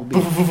become a bumblebee.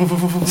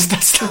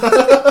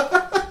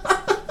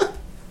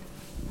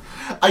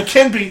 I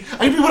can be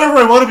whatever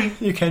I want to be.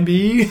 You can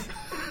be.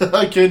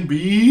 I can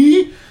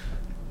be.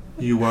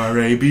 You are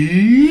a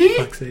bee.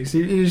 Fuck's sake.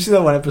 You see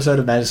that one episode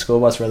of Magic School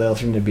Bus where they all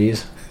turn into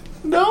bees?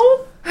 No.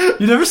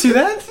 You never see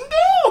that? No.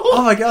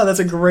 Oh my god, that's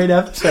a great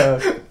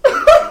episode.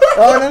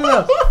 Oh,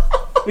 no.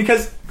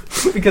 Because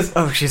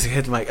oh, she's a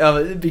hit mic.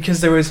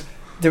 Because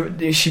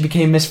she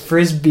became Miss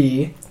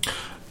Frisbee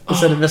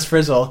instead of Miss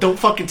Frizzle. Don't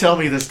fucking tell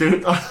me this,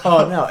 dude.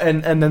 Oh no,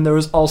 and then there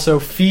was also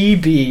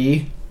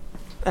Phoebe.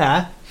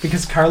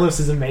 Because Carlos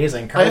is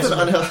amazing.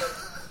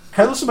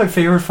 Carlos is my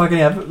favorite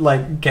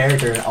fucking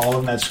character in all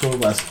of Magic School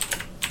Bus.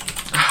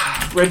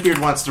 Redbeard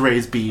wants to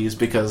raise bees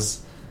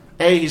because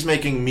he's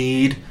making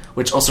mead,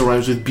 which also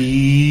rhymes with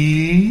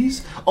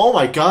bees. Oh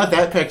my god,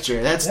 that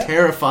picture. That's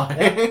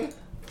terrifying. Yeah.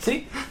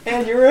 See?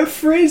 And you're a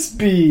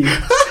frisbee.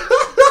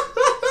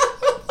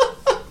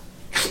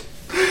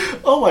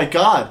 Oh my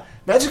god.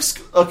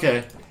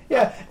 Okay.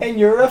 Yeah, and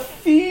you're a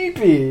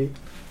Phoebe.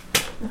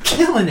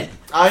 Killing it.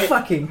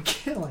 Fucking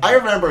killing it. I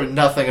remember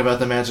nothing about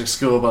the Magic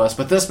School Bus,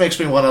 but this makes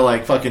me want to,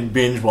 fucking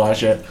binge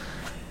watch it.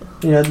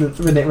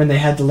 When they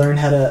had to learn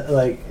how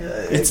to,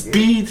 It's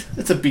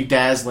a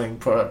bedazzling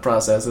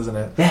process, isn't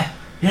it?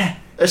 Yeah.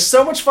 There's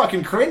so much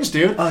fucking cringe,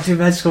 dude. Oh, dude,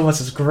 Magic School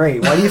Bus is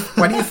great. Why do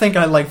you think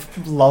I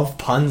love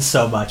puns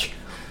so much?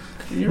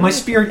 My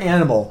spirit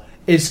animal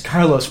is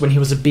Carlos when he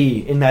was a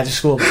bee in Magic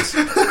School Bus.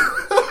 I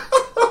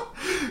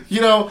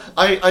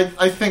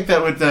think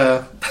that would.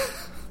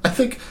 I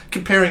think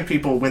comparing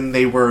people when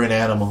they were an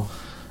animal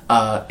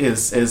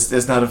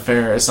is not a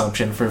fair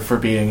assumption for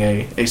being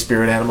a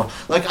spirit animal.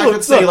 Like I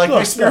could say,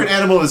 my spirit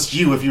animal is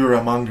you if you were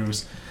a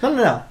mongoose.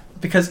 No.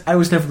 Because I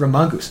was never a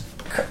mongoose.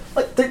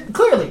 Like,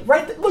 clearly,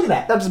 right? Look at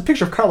that. That was a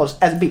picture of Carlos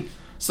as a bee.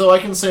 So I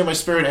can say my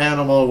spirit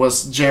animal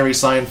was Jerry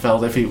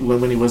Seinfeld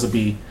when he was a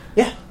bee.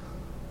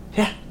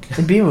 Yeah,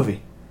 in Bee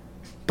Movie.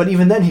 But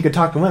even then, he could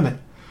talk to women.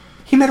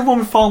 He made a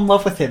woman fall in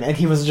love with him, and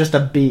he was just a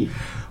bee.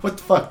 What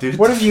the fuck, dude?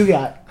 What have you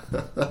got?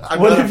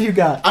 What have you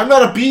got? I'm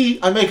not a bee.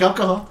 I make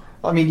alcohol.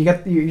 I mean,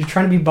 you're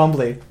trying to be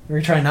bumbly.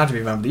 You're trying not to be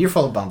bumbly. You're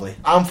full of bumbly.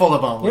 I'm full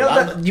of bumbly.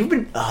 You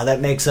know,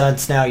 that makes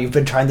sense now. You've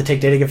been trying to take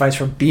dating advice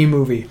from Bee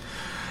Movie.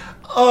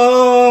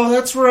 Oh,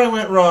 that's where I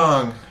went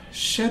wrong.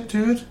 Shit,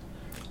 dude.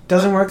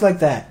 Doesn't work like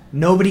that.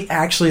 Nobody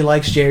actually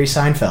likes Jerry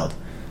Seinfeld.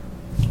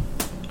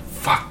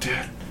 Fuck,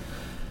 dude.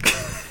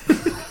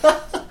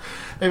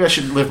 Maybe I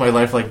should live my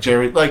life like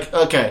Jerry. Like,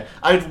 okay,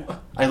 I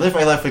live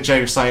my life like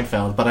Jerry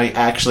Seinfeld, but I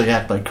actually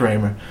act like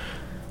Kramer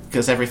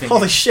because everything.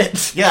 Holy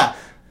shit! Yeah.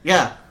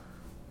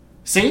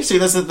 See,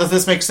 does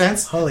this make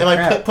sense? Holy Am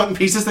crap. I putting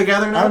pieces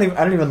together now? I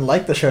don't even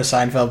like the show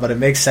Seinfeld, but it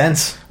makes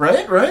sense.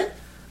 Right.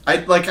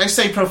 I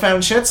say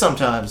profound shit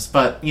sometimes,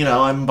 but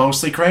I'm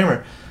mostly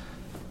Kramer,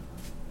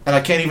 and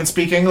I can't even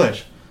speak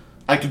English.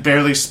 I could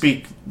barely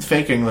speak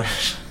fake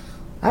English.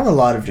 I have a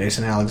lot of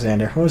Jason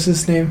Alexander. What was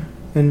his name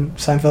in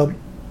Seinfeld?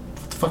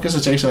 What the fuck is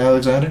a Jason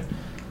Alexander?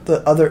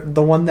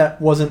 The one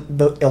that wasn't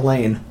the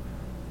Elaine.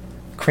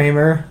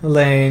 Kramer,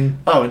 Elaine.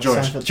 Oh, and George.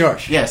 Seinfeld.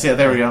 George. Yes, yeah,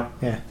 there we go.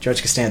 Yeah,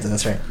 George Costanza.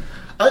 That's right.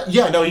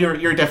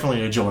 You're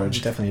definitely a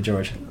George. Definitely a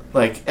George.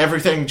 Like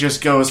everything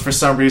just goes for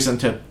some reason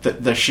to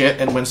the shit,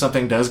 and when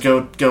something does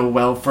go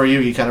well for you,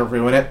 you kind of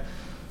ruin it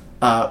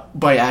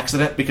by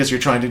accident because you're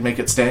trying to make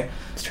it stay.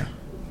 It's true.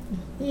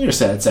 You're a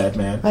sad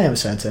man. I am a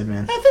sad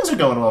man. Yeah, things are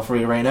going well for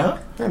you right now.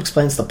 That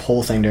explains the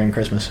pole thing during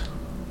Christmas.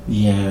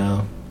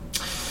 Yeah.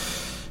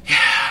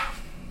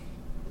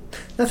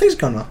 No, things are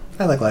going well.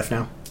 I like life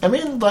now. I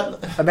mean,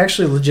 I'm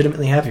actually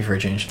legitimately happy for a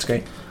change. It's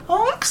great.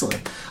 Oh,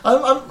 excellent.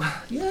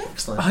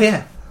 Excellent. Oh,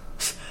 yeah.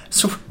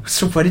 So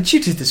what did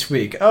you do this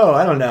week? Oh,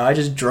 I don't know. I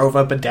just drove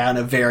up and down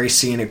a very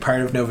scenic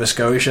part of Nova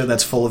Scotia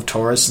that's full of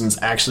tourists and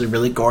it's actually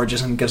really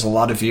gorgeous and gives a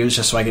lot of views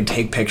just so I can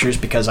take pictures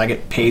because I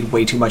get paid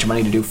way too much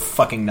money to do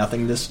fucking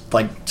nothing.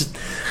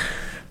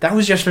 That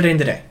was yesterday and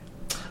today.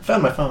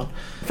 Found my phone.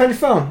 Found your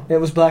phone. It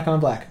was black on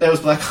black. It was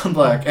black on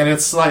black, and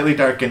it's slightly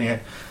dark in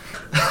here.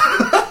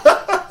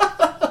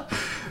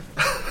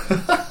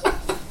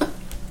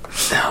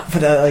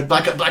 But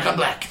black on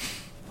black.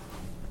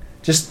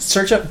 Just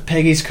search up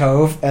Peggy's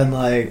Cove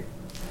and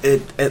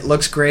it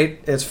looks great.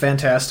 It's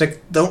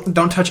fantastic.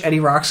 Don't touch any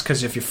rocks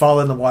because if you fall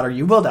in the water,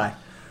 you will die.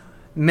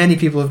 Many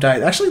people have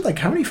died. Actually,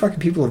 how many fucking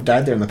people have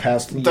died there in the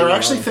past year? They're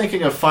actually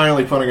thinking of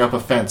finally putting up a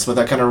fence, but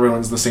that kind of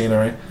ruins the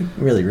scenery. It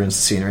really ruins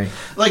the scenery.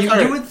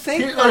 You would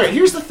think. All right,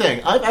 here's the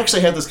thing. I've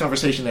actually had this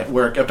conversation at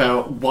work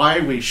about why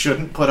we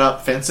shouldn't put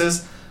up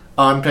fences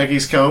on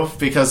Peggy's Cove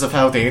because of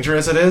how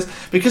dangerous it is.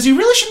 Because you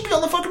really shouldn't be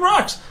on the fucking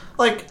rocks.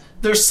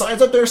 There's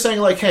signs up there saying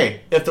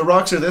hey, if the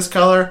rocks are this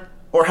color,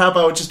 or how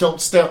about just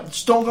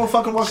don't go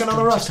fucking walking on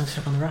the rocks. Just don't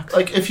step on the rocks.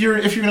 If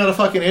you're not a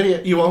fucking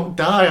idiot, you won't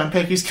die on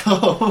Peggy's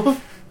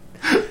Cove.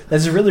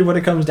 That's really what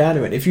it comes down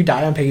to. If you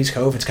die on Peggy's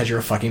Cove, it's because you're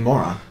a fucking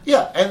moron.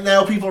 Yeah, and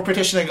now people are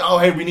petitioning, oh,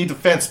 hey, we need the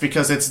fence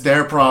because it's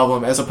their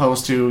problem as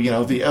opposed to,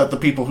 the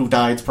people who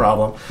died's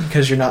problem.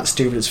 Because you're not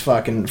stupid as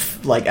fucking,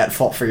 at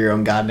fault for your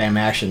own goddamn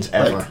actions,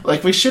 ever.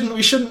 We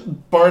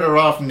shouldn't barter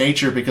off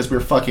nature because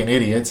we're fucking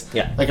idiots.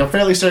 Yeah. I'm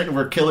fairly certain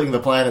we're killing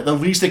the planet. The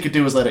least they could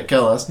do is let it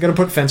kill us. I'm gonna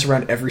put fence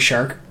around every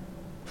shark.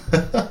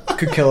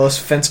 Could kill us,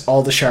 fence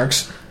all the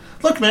sharks.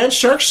 Look, man,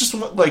 sharks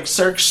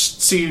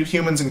see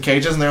humans in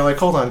cages and they're like,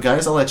 hold on,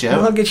 guys, I'll let you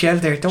out. I'll get you out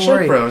of there. Don't Shark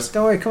worry. bros.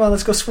 Don't worry. Come on,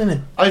 let's go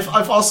swimming. I've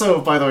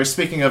also, by the way,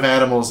 speaking of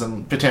animals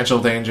and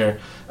potential danger,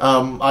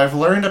 I've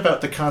learned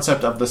about the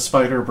concept of the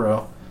spider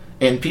bro.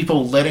 And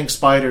people letting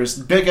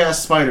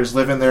big-ass spiders,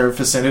 live in their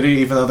vicinity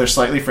even though they're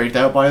slightly freaked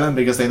out by them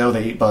because they know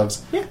they eat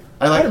bugs. Yeah,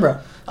 spider bro.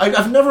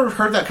 I've never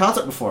heard that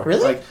concept before.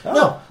 Really?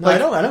 No, I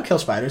don't kill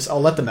spiders. I'll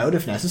let them out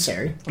if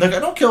necessary. I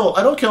don't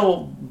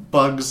kill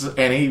bugs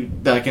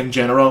in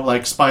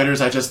general. Spiders,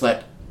 I just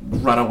let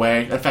run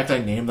away. In fact, I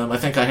named them. I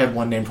think I had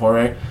one named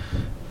Jorge.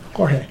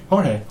 Jorge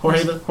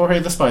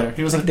the spider.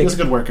 He was a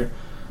good worker.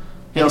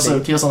 He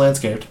also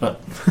landscaped,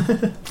 but.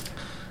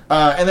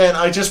 And then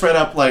I just read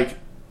up on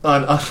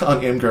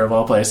Imgur of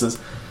all places,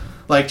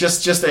 it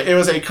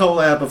was a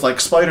collab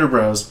of Spider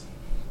Bros.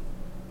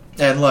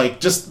 And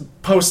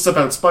just posts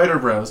about Spider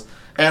Bros.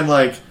 And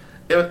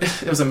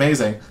it was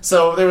amazing.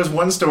 So there was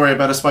one story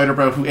about a Spider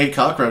Bro who ate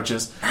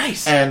cockroaches.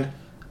 Nice. And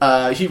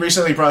he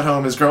recently brought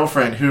home his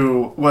girlfriend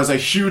who was a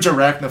huge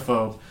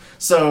arachnophobe.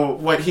 So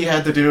what he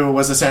had to do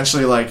was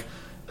essentially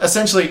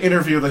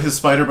interview his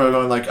Spider Bro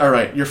going all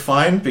right, you're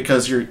fine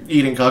because you're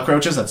eating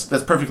cockroaches.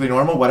 That's perfectly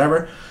normal,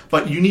 whatever.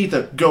 but you need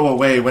to go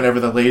away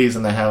whenever the lady's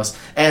in the house.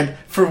 And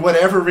for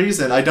whatever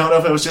reason, I don't know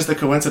if it was just a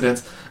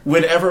coincidence,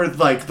 whenever,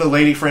 like, the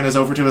lady friend is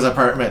over to his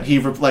apartment, he,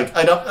 like,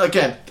 I don't,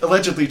 again,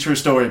 allegedly true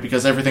story,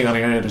 because everything on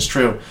the internet is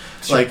true.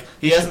 Sure. Like,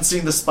 he hasn't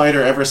seen the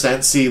spider ever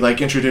since he, like,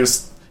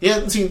 he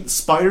hasn't seen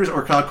spiders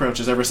or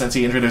cockroaches ever since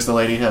he introduced the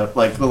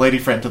lady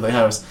friend to the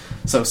house.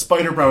 So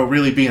Spider Bro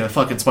really being a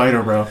fucking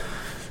Spider Bro.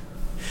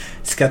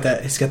 He's got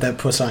that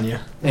puss on you.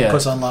 Yeah.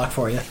 Puss on lock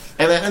for you.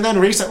 And then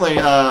recently,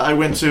 I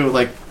went to,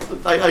 like,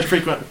 I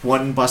frequent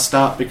one bus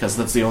stop because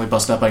that's the only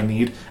bus stop I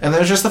need. And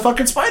there's just the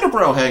fucking Spider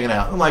Bro hanging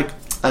out. I'm like,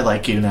 I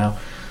like you now.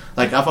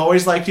 Like, I've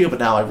always liked you, but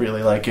now I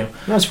really like you.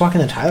 I was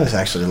walking to Tyler's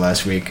actually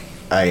last week.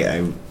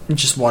 I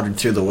just wandered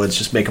through the woods,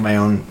 just making my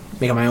own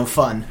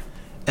fun.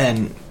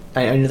 And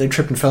I nearly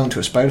tripped and fell into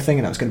a spider thing,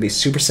 and I was going to be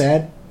super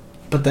sad.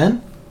 But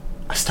then,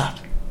 I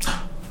stopped.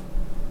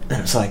 And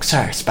I was like,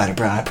 sorry, Spider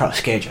Bro, I probably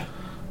scared you.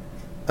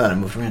 And then I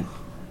moved around.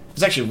 It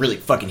was actually a really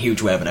fucking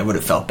huge web, and I would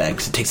have felt bad,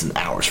 because it takes them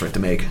hours for it to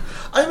make.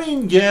 I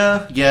mean,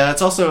 yeah,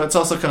 it's also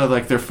kind of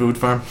like their food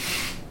farm.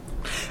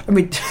 I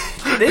mean,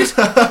 it is.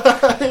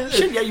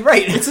 Yeah, you're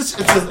right. It's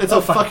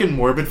a fucking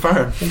morbid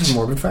farm. It's a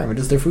morbid farm. It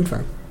is their food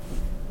farm.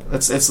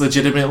 It's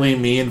legitimately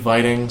me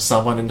inviting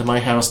someone into my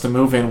house to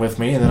move in with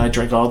me, and then I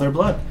drink all their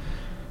blood.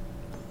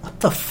 What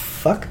the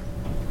fuck?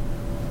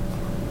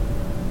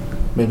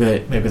 Maybe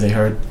they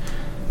heard.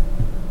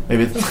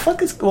 Maybe the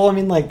fuck is... Well, I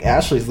mean, like,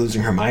 Ashley's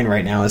losing her mind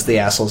right now as the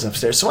assholes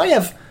upstairs. So I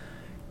have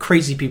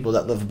crazy people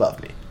that live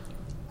above me.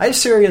 I have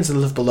Syrians that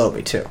live below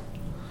me, too.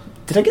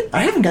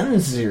 I haven't gotten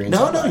into Syrians.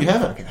 No, you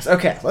haven't.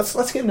 Okay, let's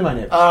get into my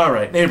neighbors.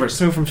 Alright, neighbors.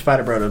 Let's move from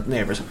Spider Bro to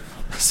neighbors.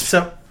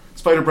 So...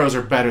 Spider Bros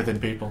are better than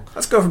people.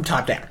 Let's go from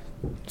top down.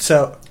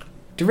 So,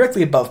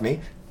 directly above me,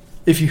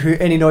 if you hear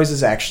any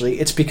noises, actually,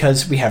 it's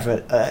because we have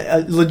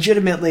a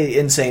legitimately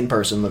insane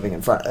person living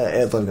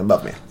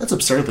above me. That's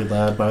absurdly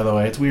loud, by the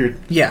way. It's weird.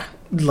 Yeah,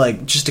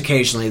 like, just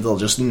occasionally they'll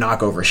just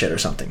knock over shit or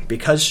something.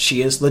 Because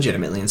she is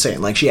legitimately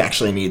insane. Like, she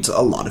actually needs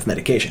a lot of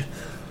medication.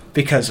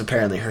 Because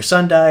apparently her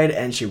son died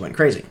and she went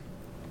crazy.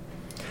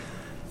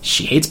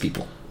 She hates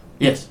people.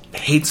 Yes.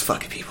 Hates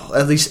fucking people.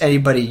 At least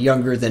anybody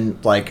younger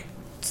than, like,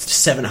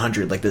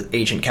 700, like the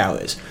ancient cow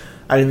is.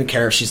 I don't even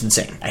care if she's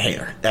insane. I hate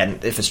her.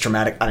 And if it's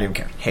traumatic, I don't even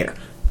care. Hate her.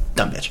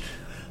 Dumb bitch.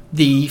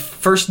 The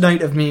first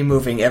night of me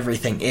moving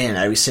everything in,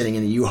 I was sitting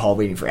in the U-Haul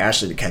waiting for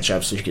Ashley to catch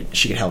up so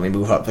she could help me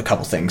move up a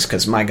couple things,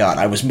 because, my god,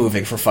 I was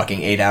moving for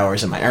fucking 8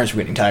 hours and my arms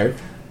were getting tired.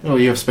 Oh,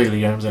 you have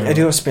spindly arms. I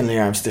do have spindly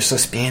arms. They're so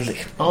spindly.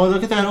 Oh,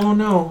 look at that. Oh,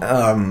 no.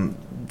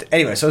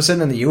 Anyway, so I was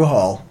sitting in the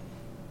U-Haul,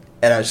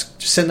 and I was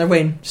just sitting there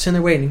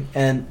waiting,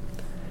 and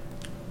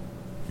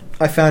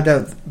I found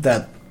out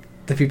that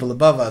the people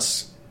above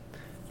us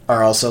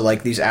are also,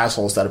 like, these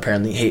assholes that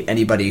apparently hate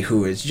anybody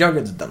who is younger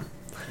than them.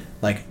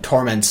 Like,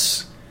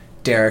 torments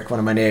Derek, one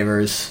of my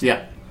neighbors.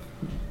 Yeah.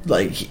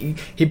 Like,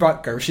 he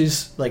brought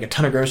groceries, like, a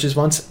ton of groceries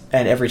once,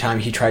 and every time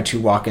he tried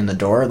to walk in the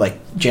door, like,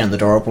 jam the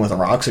door open with a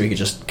rock so he could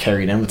just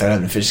carry it in without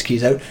having to fish his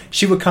keys out,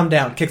 she would come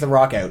down, kick the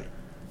rock out.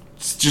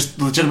 Just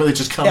legitimately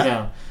just come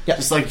down. Yeah.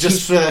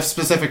 Just for that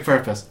specific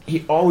purpose.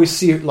 He always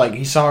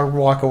he saw her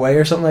walk away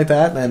or something like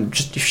that, and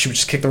she would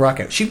just kick the rock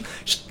out.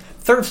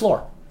 Third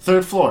floor.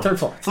 Third floor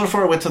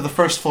went to the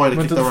first floor to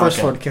kick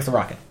the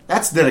rocket.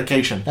 That's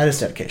dedication. That is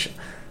dedication.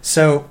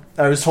 So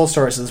I was told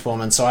stories of this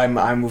woman. So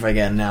I'm moving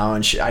in now,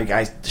 and she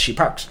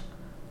parks,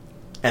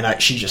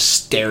 and she just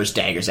stares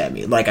daggers at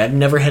me. Like, I've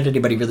never had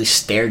anybody really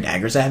stare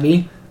daggers at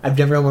me. I've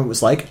never known what it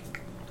was like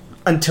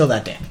until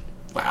that day.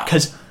 Wow.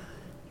 Because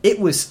it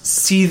was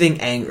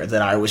seething anger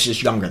that I was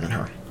just younger than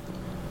her.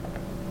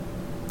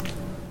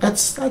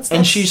 That's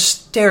and she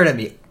stared at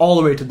me all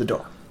the way to the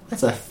door.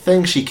 That's a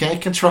thing she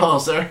can't control,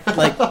 sir.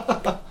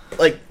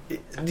 like,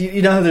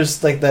 you know how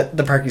there's, like,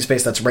 the parking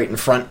space that's right in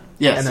front?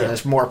 Yes. And then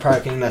there's more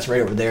parking that's right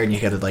over there, and you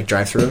gotta, like,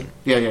 drive through it?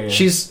 Yeah.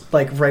 She's,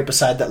 like, right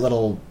beside that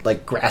little,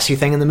 like, grassy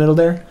thing in the middle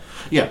there.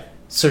 Yeah.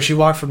 So she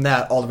walked from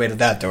that all the way to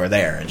that door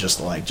there, and just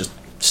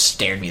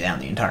stared me down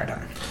the entire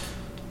time.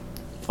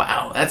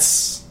 Wow,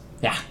 that's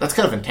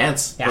kind of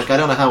intense. Yeah. Like, I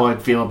don't know how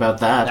I'd feel about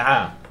that.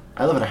 Nah.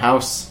 I live in a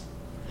house.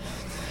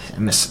 I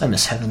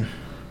miss heaven.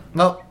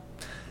 Well,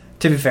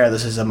 to be fair,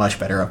 this is a much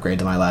better upgrade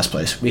to my last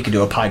place. We could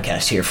do a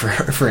podcast here,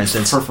 for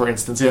instance. For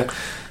instance, yeah.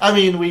 I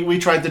mean, we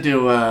tried to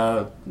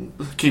do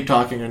Keep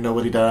Talking or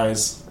Nobody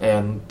Dies,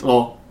 and,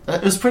 well,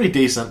 it was pretty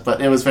decent,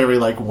 but it was very,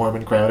 like, warm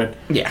and crowded.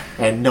 Yeah.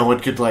 And no one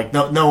could, like,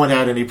 no one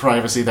had any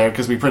privacy there,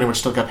 because we pretty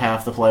much took up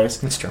half the place.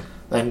 That's true.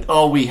 And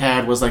all we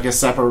had was, like, a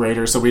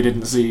separator, so we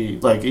didn't see,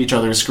 like, each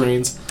other's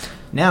screens.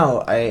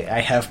 Now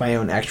I have my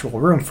own actual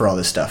room for all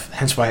this stuff,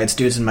 hence why it's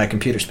dudes in my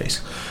computer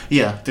space.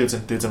 Yeah, dudes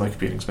in my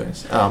computing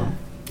space.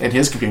 In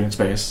his computing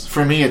space.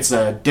 For me, it's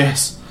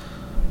Dis.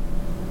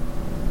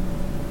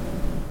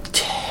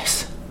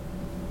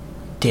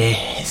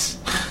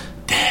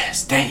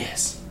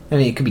 I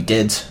mean, it could be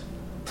Dids.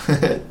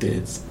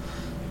 Dids.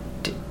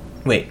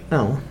 Wait,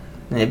 no.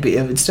 It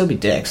would still be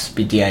Dix.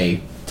 Be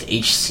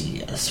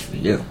D-I-H-C-S for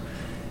you.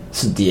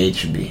 So the H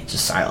should be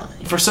just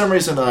silent. For some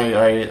reason,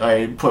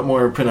 I put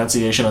more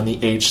pronunciation on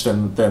the H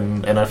than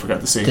and I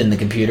forgot the C. Than the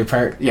computer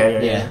part?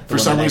 Yeah. For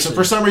some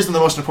reason, the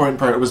most important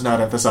part was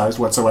not emphasized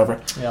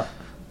whatsoever. Yeah.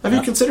 Have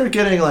you considered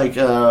getting, like,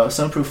 a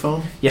soundproof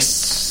phone?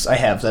 Yes, I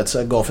have. That's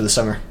a goal for the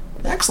summer.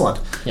 Excellent.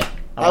 Yeah.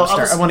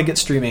 I want to get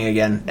streaming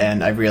again,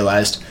 and I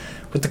realized,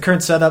 with the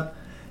current setup,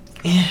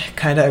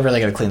 I really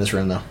gotta clean this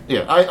room, though.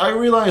 Yeah, I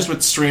realized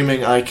with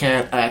streaming, I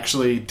can't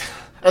actually...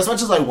 As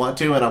much as I want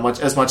to, and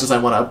as much as I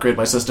want to upgrade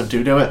my system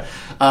to do it,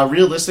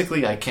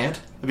 realistically, I can't,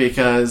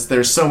 because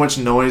there's so much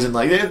noise, and,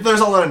 like,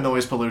 there's a lot of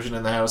noise pollution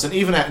in the house, and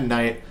even at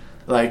night,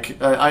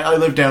 like, I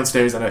live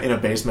downstairs in a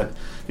basement,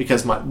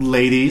 because my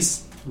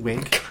ladies...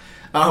 Wink.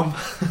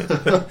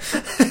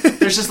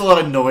 There's just a lot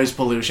of noise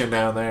pollution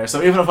down there.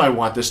 So even if I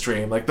want to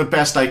stream, like, the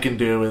best I can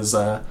do is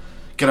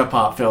get a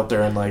pop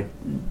filter and, like,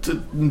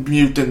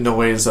 mute the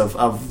noise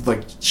of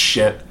like,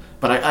 shit.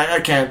 But I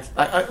can't.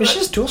 We should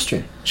just dual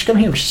stream. We should come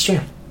here. We should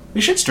stream.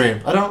 We should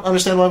stream. I don't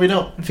understand why we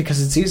don't.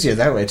 Because it's easier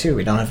that way too.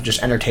 We don't have to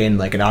just entertain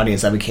like an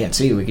audience that we can't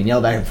see. We can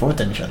yell back and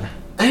forth at each other.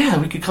 Yeah,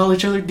 we could call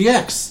each other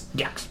DX.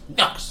 Yucks.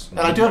 And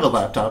I do have a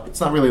laptop.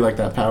 It's not really like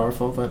that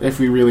powerful, but if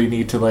we really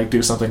need to like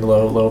do something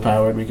low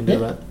powered, we can do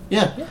that.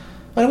 Yeah.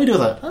 Why don't we do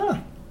that? I don't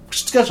know. We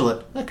should schedule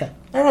it. Okay.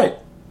 All right.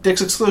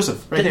 Dick's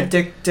exclusive right here.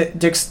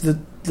 Dick's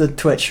the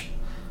Twitch,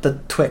 the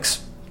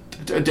Twix.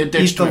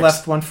 Eat the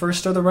left one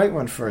first or the right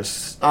one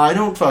first? I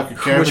don't fucking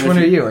care. Which one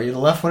are you? Are you the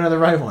left one or the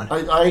right one?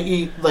 I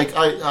eat, like,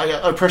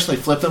 I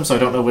personally flip them, so I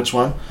don't know which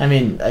one. I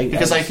mean...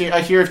 Because I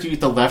hear if you eat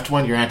the left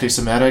one, you're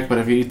anti-Semitic, but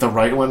if you eat the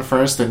right one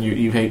first, then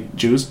you hate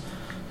Jews.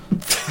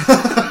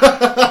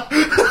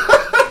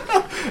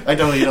 I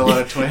don't eat a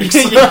lot of Twix.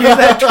 You hear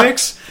that,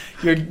 Twix?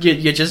 You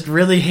just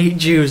really hate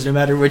Jews no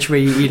matter which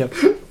way you eat them.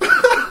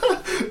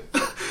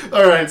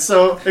 Alright,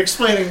 so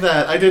explaining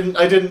that, I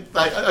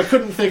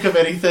couldn't think of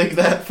anything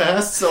that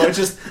fast, so I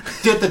just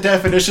did the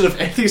definition of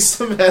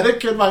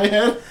anti-Semitic in my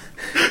head.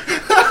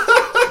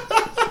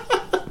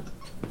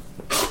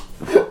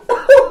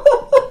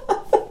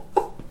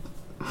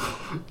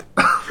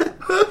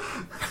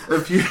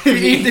 If you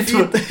eat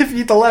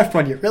the left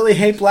one, you really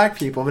hate black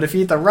people, but if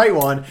you eat the right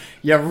one,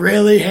 you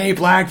really hate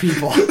black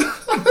people.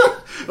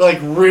 Like,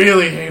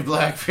 really hate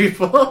black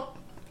people.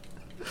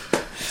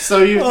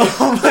 So you...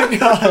 Oh my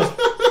god.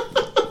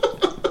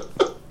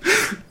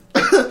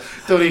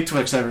 Don't eat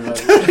Twix,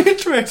 everybody. Don't eat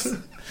Twix.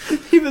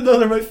 Even though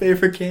they're my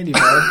favorite candy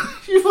bar.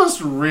 You must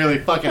really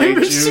fucking hate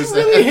Jews. I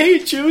really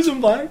hate Jews and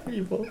black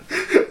people.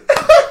 I'm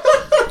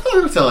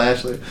gonna tell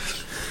Ashley.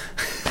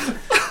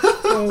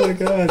 Oh my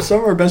god,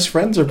 some of our best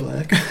friends are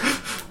black.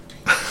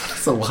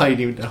 That's a lie,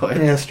 you know it.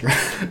 Yeah, that's true.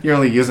 You're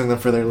only using them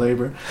for their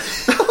labor.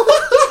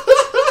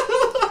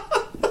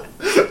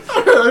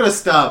 I'm gonna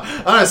stop.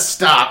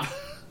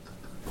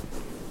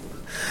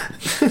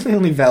 They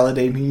only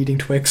validate me eating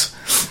Twix.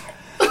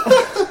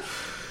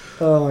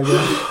 Oh my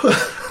god.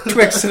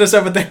 Twix, hit us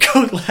up with that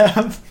code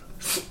lab.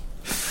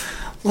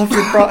 Love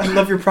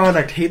your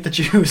product. Hate the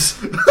Jews.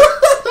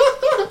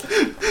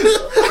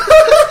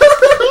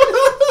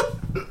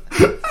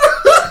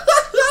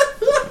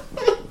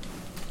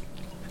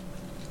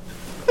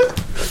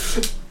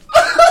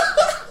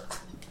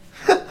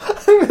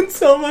 I'm in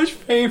so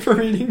much pain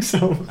for eating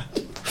so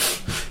much.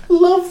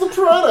 Love the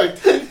product.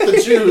 Hate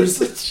the Jews.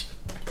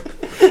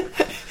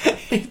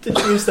 Hate the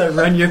Jews that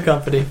run your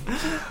company.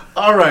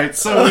 Alright,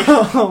 so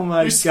oh my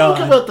god. We spoke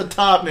about the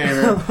top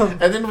neighbor,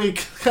 and then we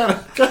kind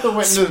of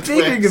went into the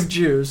Speaking Twix. of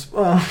Jews,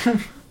 well,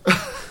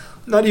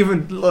 not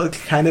even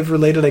kind of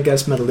related, I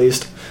guess, Middle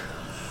East.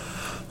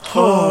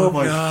 Oh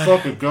my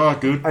fucking god,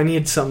 dude. I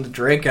need something to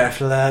drink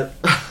after that.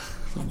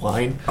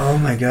 Wine. Oh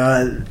my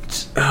god.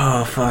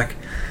 Oh, fuck.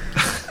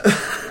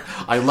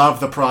 I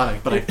love the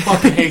product, but I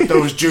fucking hate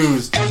those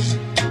Jews.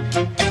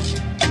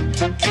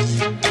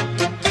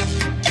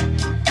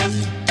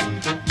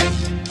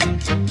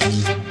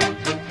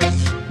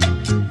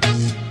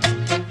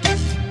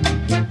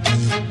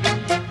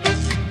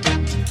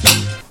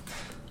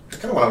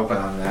 Open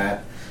on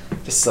that.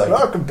 Just like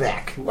Welcome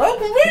back.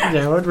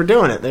 Yeah, what we're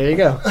doing it. There you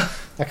go.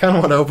 I kind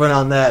of want to open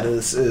on that.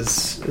 Is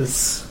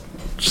just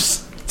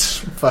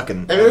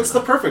fucking. I mean, it's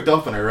the perfect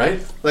opener, right?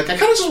 Like, I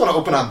kind of just want to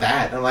open on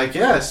that. I'm like,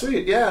 yeah,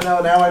 sweet, yeah. Now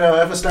I know I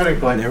have a starting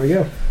point. There we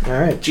go. All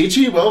right.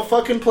 GG, well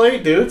fucking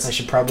played, dudes. I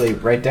should probably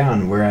write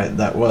down where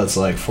that was,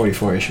 like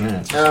 44-ish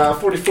minutes.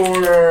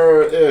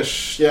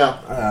 44-ish,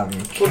 yeah.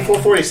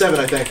 44-47,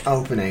 I think.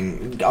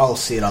 Opening. I'll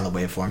see it on the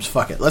waveforms.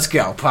 Fuck it. Let's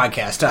go.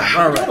 Podcast time.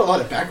 All We right. got a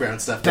lot of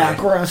background stuff today.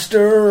 Background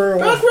stuff.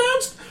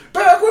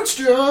 Background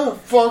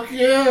stuff. Fuck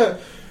yeah.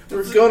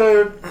 We're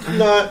gonna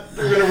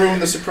ruin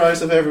the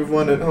surprise of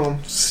everyone at home.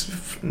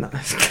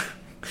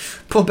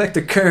 Pull back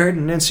the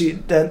curtain and see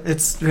that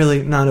it's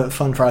really not a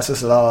fun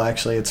process at all.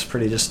 Actually, it's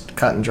pretty just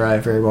cut and dry,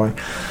 very boring.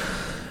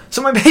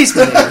 So my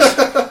basement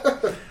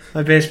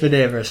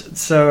neighbors.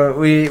 So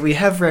we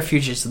have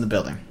refugees in the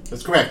building.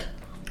 That's correct.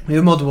 We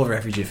have multiple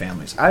refugee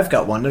families. I've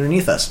got one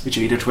underneath us. Did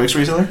you eat a Twix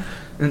recently?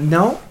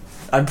 No.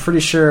 I'm pretty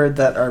sure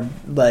that our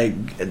like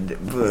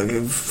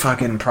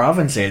fucking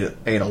province ate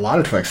a lot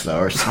of Twix though,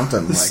 or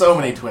something. Like. So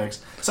many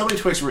Twix. So many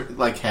Twix were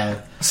like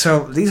had.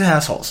 So these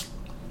assholes,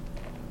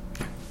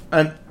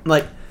 and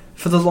like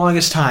for the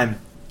longest time,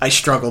 I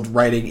struggled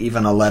writing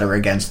even a letter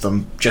against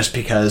them, just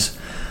because.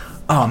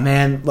 Oh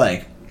man,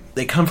 like.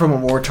 They come from a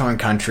war-torn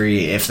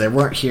country. If they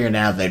weren't here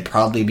now, they'd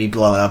probably be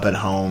blown up at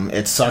home.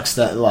 It sucks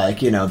that,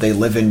 like, you know, they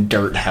live in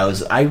dirt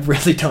houses. I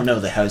really don't know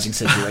the housing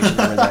situation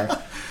over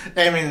there.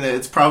 I mean,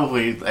 it's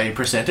probably a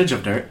percentage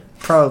of dirt.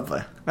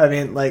 Probably. I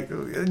mean, like,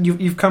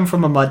 you've come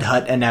from a mud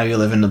hut, and now you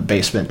live in the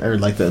basement, or,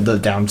 like, the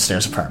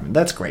downstairs apartment.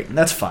 That's great.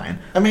 That's fine.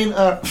 I mean,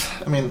 I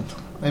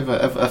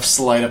have a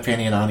slight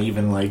opinion on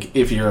even, like,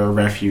 if you're a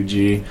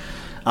refugee.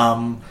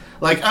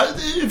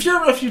 If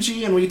you're a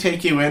refugee and we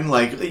take you in,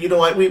 like, you know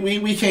what,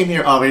 we came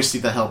here obviously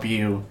to help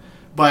you.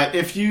 But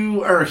if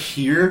you are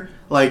here,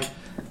 like,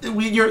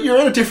 you're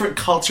in a different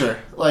culture.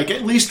 Like,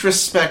 at least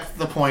respect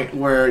the point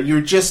where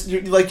you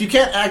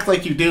can't act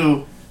like you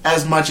do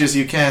as much as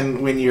you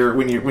can when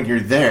you're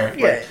there.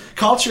 Yeah. Like,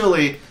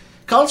 culturally,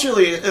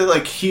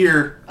 like,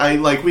 here,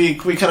 we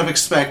kind of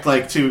expect,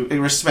 like, to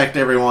respect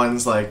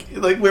everyone's, like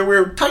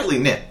we're tightly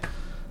knit.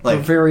 Like,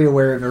 we're very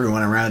aware of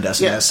everyone around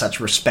us, yeah. and as such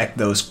respect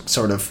those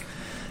sort of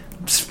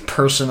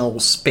personal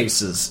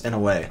spaces in a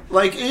way.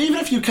 Like, even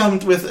if you come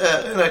with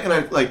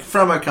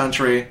from a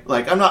country,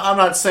 like, I'm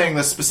not saying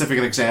this specific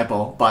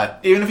example, but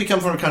even if you come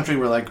from a country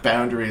where, like,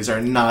 boundaries are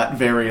not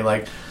very,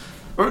 like,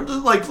 or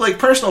like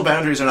personal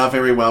boundaries are not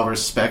very well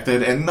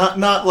respected, and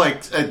not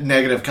like a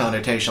negative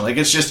connotation. Like,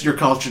 it's just your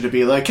culture to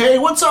be like, hey,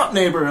 what's up,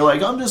 neighbor?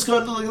 Like, I'm just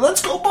going to, like,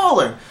 let's go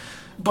bowling.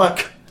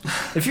 But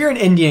if you're an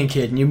Indian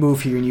kid and you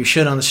move here and you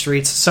shit on the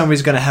streets,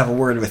 somebody's going to have a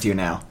word with you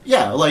now.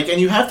 Yeah, like,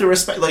 and you have to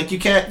respect, like, you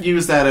can't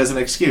use that as an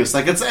excuse.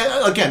 Like, it's,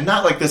 again,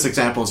 not like this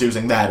example is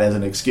using that as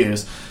an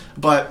excuse,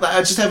 but I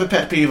just have a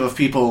pet peeve of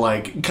people,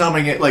 like,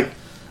 coming in, like,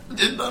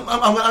 I'm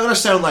going to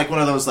sound like one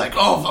of those, like,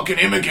 oh, fucking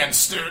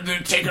immigrants, they're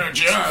taking our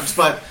jobs.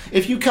 But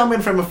if you come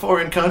in from a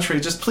foreign country,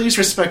 just please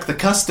respect the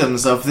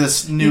customs of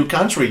this new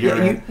country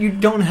you're in. You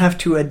don't have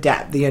to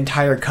adapt the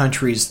entire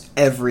country's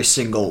every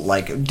single,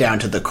 like, down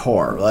to the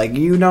core. Like,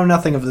 you know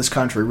nothing of this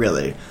country,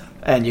 really.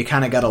 And you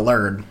kind of got to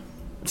learn.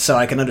 So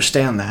I can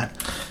understand that.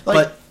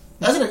 Like,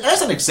 but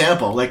as an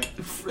example, like,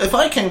 if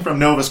I came from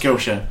Nova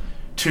Scotia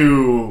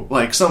to,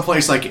 like,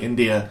 someplace like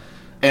India,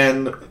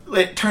 and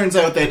it turns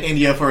out that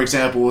India, for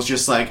example, was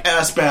just, like,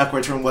 ass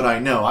backwards from what I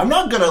know, I'm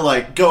not gonna,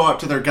 like, go up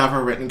to their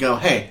government and go,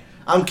 hey,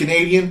 I'm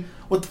Canadian,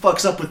 what the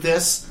fuck's up with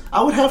this?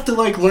 I would have to,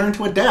 like, learn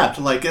to adapt.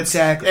 Like, it's,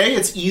 exactly. A,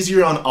 it's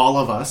easier on all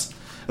of us.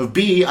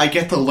 B, I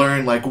get to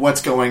learn, like,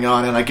 what's going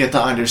on, and I get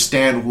to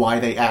understand why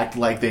they act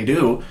like they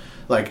do.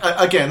 Like,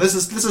 again, this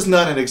is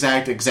not an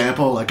exact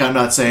example. Like, I'm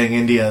not saying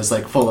India is,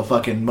 like, full of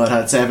fucking mud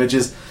hut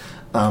savages.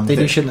 They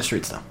do shit in the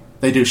streets, though.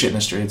 They do shit in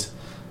the streets.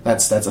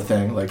 That's a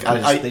thing. Like,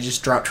 they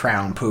just drop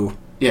trout and poo.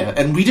 Yeah,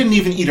 and we didn't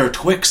even eat our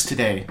Twix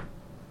today.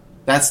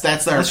 That's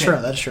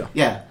true. That's true.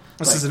 Yeah,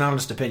 this is an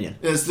honest opinion.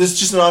 This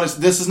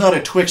is not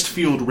a Twix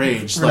fueled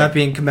rage. We're not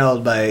being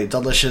compelled by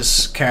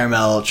delicious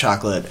caramel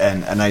chocolate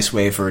and a nice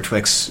way for a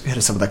Twix. Hit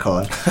us up with that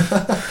cola.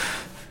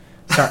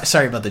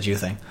 Sorry about the Jew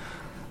thing.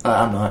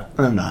 I'm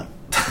not.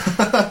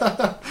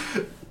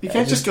 You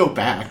can't just go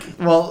back.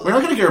 Well, we're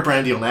not going to get a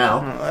brand deal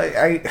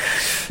now.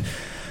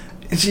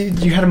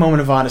 You had a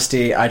moment of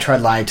honesty. I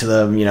tried lying to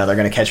them. You know, they're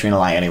going to catch me in a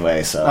lie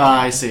anyway. So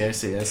I see.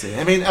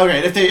 I mean,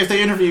 okay, if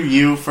they interview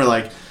you for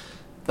like,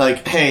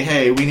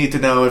 hey, we need to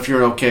know if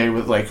you're okay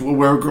with, like,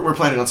 we're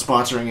planning on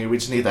sponsoring you. We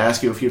just need to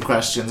ask you a few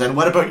questions. And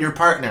what about your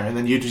partner? And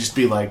then you'd just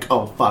be like,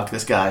 oh fuck,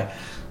 this guy,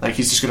 like,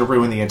 he's just going to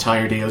ruin the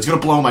entire deal. He's going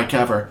to blow my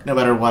cover, no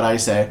matter what I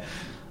say.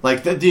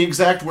 Like, the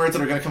exact words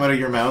that are going to come out of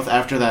your mouth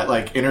after that,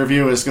 like,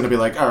 interview is going to be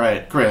like, all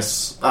right,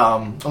 Chris,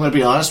 I'm going to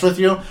be honest with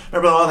you.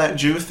 Remember all that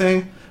Jew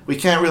thing? We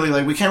can't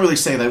really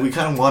say that. We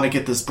kind of want to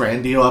get this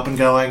brand deal up and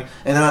going.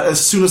 And then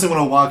as soon as I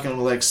want to walk in, I'm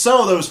like,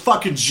 so those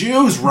fucking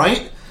Jews,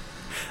 right?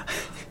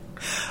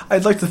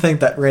 I'd like to think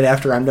that right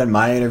after I'm done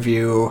my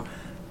interview,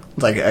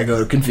 like, I go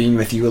to convene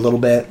with you a little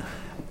bit,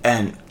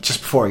 and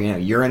just before, you know,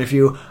 your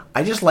interview,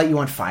 I just light you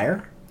on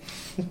fire.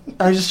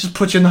 I just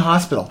put you in the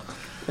hospital.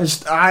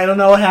 I don't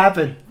know what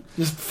happened.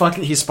 He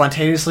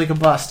spontaneously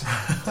combust.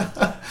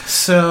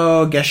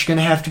 So, guess you're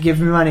gonna have to give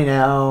me money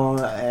now.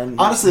 And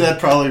honestly, that'd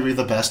probably be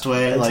the best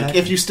way. Exactly. Like,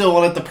 if you still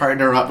wanted to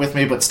partner up with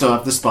me but still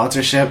have the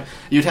sponsorship,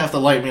 you'd have to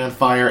light me on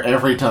fire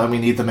every time we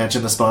need to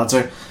mention the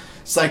sponsor.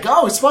 It's like,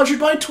 oh, it's sponsored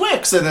by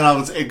Twix, and then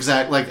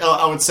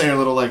I would say a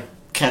little, like,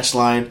 catch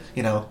line,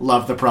 you know,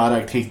 love the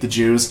product, hate the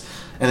Jews,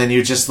 and then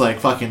you just, like,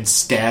 fucking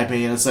stab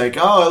me, and it's like,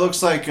 oh, it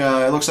looks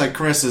like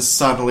Chris is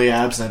suddenly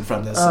absent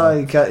from this.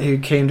 Oh, he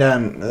came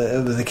down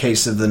with a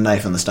case of the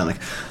knife in the stomach.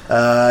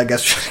 I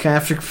guess we're gonna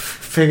have to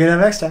figure it out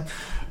next time.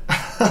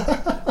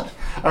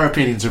 Our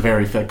opinions are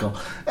very fickle.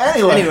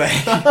 Anyway.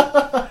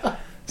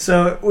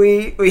 So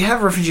we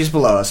have refugees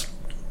below us.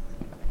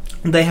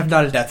 They have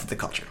not adapted the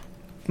culture.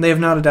 They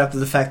have not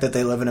adapted the fact that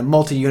they live in a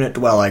multi-unit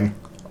dwelling,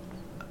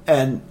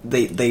 and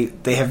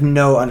they have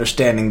no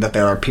understanding that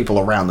there are people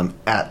around them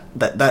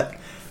that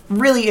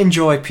really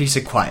enjoy peace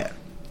and quiet.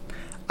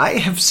 I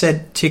have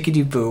said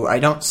tickety-boo. I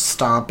don't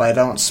stomp. I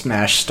don't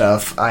smash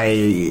stuff.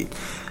 The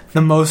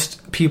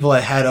most people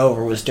I had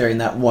over was during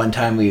that one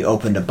time we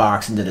opened a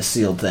box and did a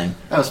sealed thing.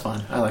 That was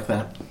fun. I like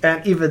that.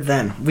 And even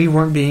then, we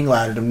weren't being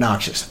loud and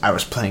obnoxious. I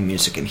was playing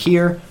music in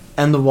here,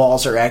 and the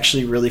walls are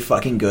actually really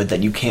fucking good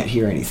that you can't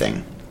hear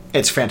anything.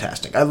 It's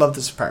fantastic. I love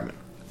this apartment.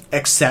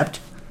 Except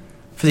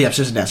for the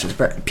upstairs and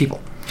downstairs people.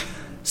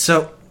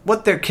 So,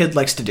 what their kid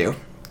likes to do,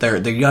 their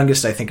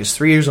youngest I think is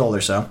 3 years old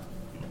or so,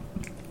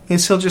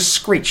 is he'll just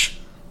screech.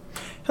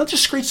 He'll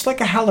just screech like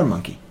a howler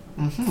monkey.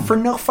 Mm-hmm. For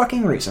no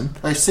fucking reason.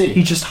 I see.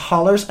 He just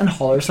hollers and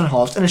hollers and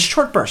hollers, and it's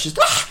short bursts.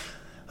 Just,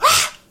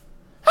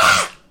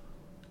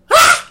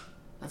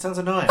 that sounds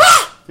annoying.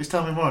 Please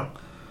tell me more.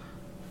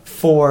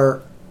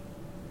 For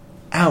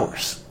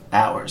hours.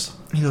 Hours.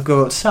 He'll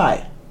go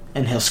outside,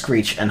 and he'll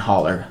screech and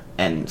holler,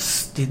 and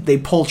they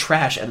pull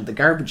trash out of the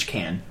garbage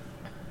can.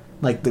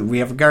 Like, we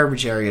have a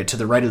garbage area to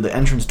the right of the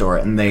entrance door,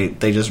 and they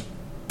just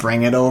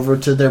bring it over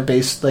to their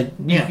base. Like,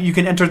 you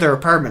can enter their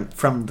apartment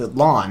from the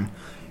lawn,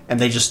 and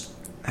they just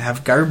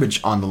have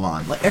garbage on the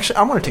lawn. Like, actually,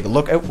 I want to take a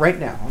look out right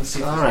now. Let's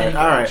see. All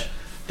right.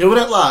 Doing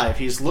it live.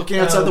 He's looking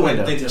outside the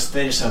window. They just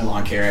had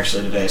lawn care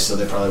actually today, so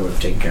they probably would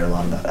have taken care of a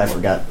lot of that. I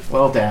forgot.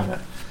 Well, damn it.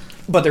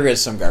 But there is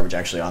some garbage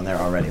actually on there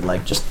already,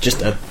 like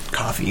just a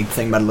coffee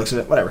thing by the looks of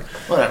it. Whatever.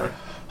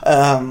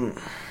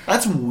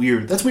 That's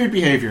weird. That's weird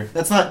behavior.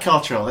 That's not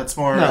cultural. That's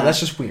more... No, that's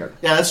just weird.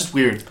 Yeah, that's just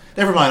weird.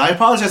 Never mind. I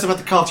apologize about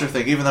the culture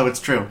thing, even though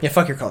it's true. Yeah,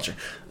 fuck your culture.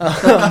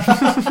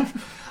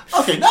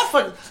 Okay, not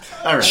fuck...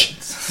 All right.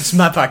 It's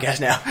my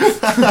podcast now.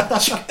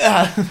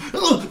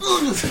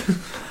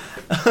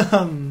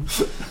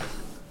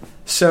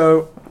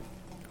 So,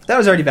 that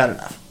was already bad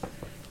enough.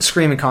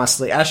 Screaming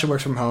constantly. Ashley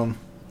works from home.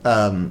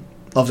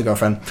 Lovely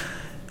girlfriend.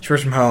 She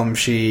works from home.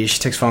 She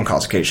takes phone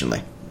calls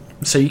occasionally.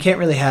 So you can't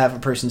really have a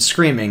person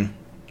screaming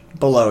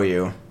below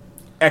you,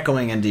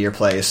 echoing into your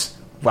place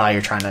while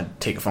you're trying to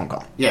take a phone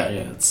call. Yeah,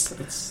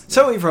 it's...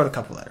 So we wrote a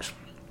couple letters.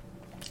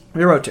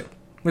 We wrote 2.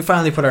 We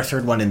finally put our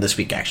 3rd one in this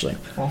week, actually.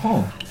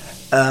 Oh.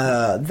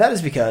 That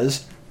is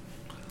because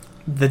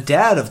the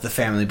dad of the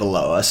family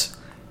below us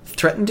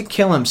threatened to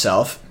kill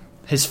himself,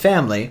 his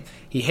family.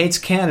 He hates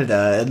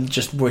Canada and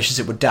just wishes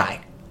it would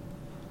die.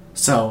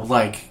 So,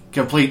 like,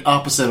 complete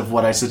opposite of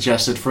what I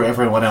suggested for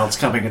everyone else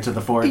coming into the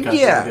forecast.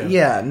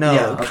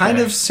 Kind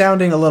of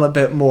sounding a little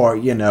bit more,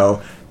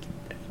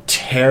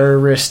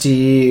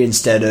 terroristy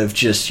instead of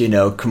just,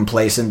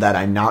 complacent that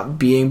I'm not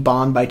being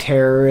bombed by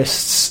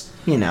terrorists,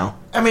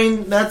 I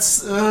mean,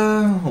 that's,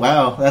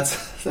 wow,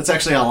 that's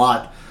actually a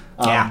lot.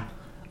 Yeah.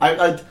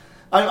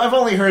 I've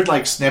only heard,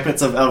 like,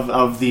 snippets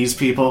of these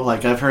people.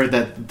 Like, I've heard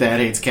that Dad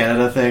Hates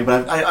Canada thing,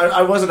 but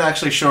I wasn't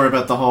actually sure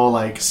about the whole,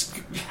 like,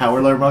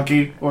 howler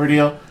monkey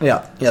ordeal.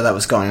 Yeah, that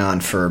was going on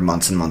for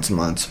months and months and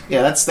months.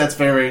 Yeah, that's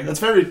very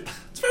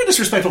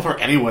disrespectful for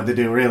anyone to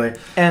do, really.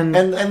 And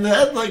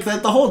that, like,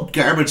 the whole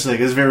garbage thing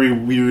is very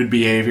weird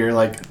behavior.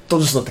 Like, they'll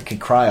just let the kid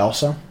cry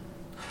also.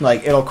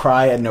 Like, it'll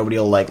cry and nobody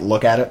will, like,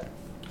 look at it.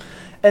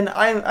 And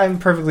I'm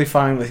perfectly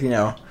fine with,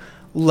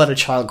 let a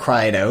child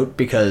cry it out,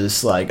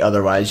 because, like,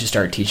 otherwise you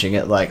start teaching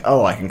it, like,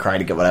 oh, I can cry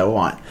to get what I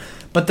want.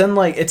 But then,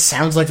 like, it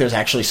sounds like there's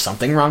actually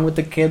something wrong with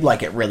the kid,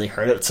 like it really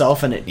hurt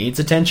itself and it needs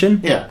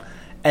attention. Yeah.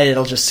 And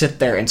it'll just sit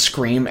there and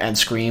scream and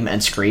scream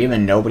and scream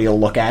and nobody will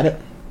look at it.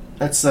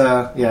 That's,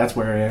 that's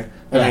worrying.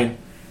 I mean,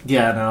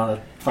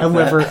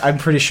 However, I'm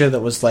pretty sure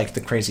that was, like,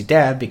 the crazy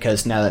dad,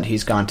 because now that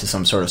he's gone to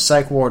some sort of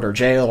psych ward or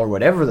jail or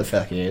whatever the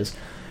fuck he is,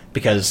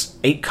 because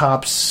 8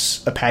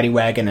 cops, a paddy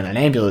wagon, and an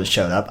ambulance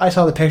showed up. I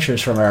saw the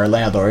pictures from our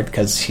landlord,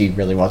 because he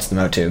really wants them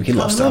out too. He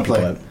loves throwing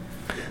people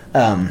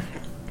out.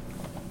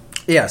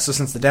 Yeah, so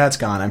since the dad's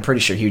gone, I'm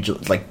pretty sure he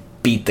would, like,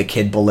 beat the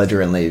kid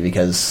belligerently,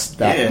 because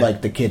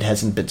like, the kid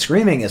hasn't been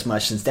screaming as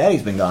much since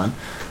Daddy's been gone.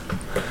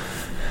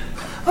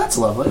 That's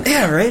lovely.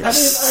 Yeah, right? I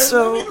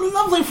mean,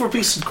 lovely for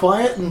peace and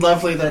quiet, and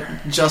lovely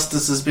that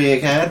justice is being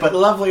had, but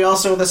lovely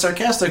also in the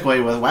sarcastic way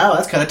with, wow,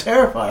 that's kind of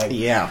terrifying.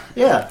 Yeah.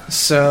 Yeah.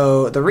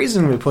 So, the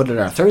reason we put in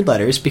our 3rd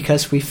letter is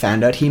because we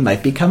found out he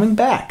might be coming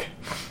back.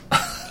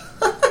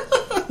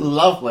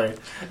 Lovely.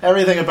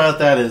 Everything about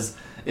that is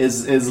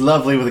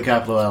lovely with a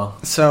capital L.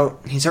 So,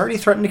 he's already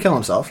threatened to kill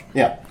himself.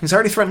 Yeah. He's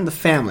already threatened the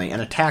family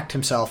and attacked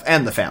himself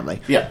and the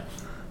family. Yeah.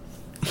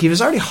 He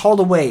was already hauled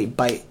away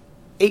by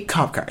 8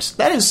 cop cars.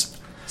 That is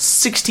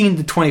 16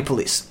 to 20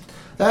 police.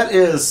 That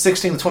is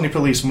 16 to 20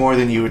 police more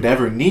than you would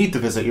ever need to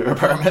visit your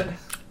apartment.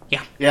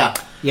 Yeah. Yeah.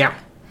 Yeah.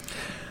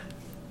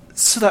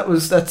 So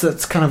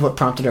that's kind of what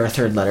prompted our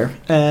 3rd letter.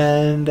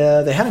 And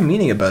they had a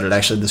meeting about it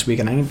actually this week,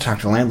 and I need to talk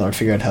to the landlord,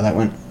 figure out how that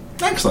went.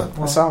 Excellent.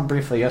 Well, I saw him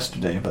briefly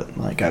yesterday, but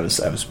like it was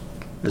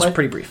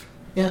pretty brief.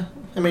 Yeah.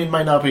 I mean, it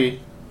might not be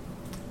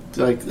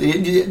like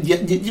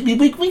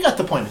we got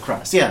the point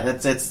across. Yeah,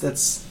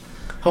 that's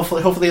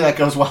hopefully that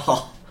goes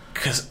well.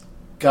 Because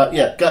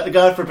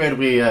God forbid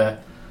we have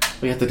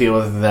to deal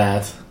with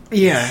that.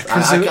 Yeah,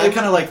 because I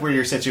kind of like where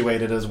you're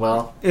situated as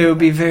well. It would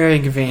be very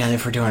inconvenient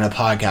if we're doing a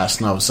podcast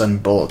and all of a sudden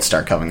bullets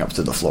start coming up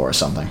through the floor or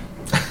something.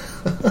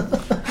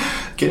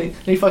 Can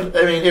you fuck?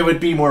 I mean, it would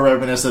be more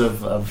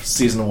reminiscent of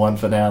season 1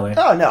 finale.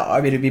 Oh no,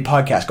 I mean it'd be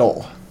podcast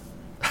gold.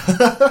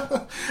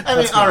 I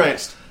mean, all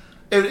right,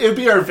 it'd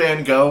be our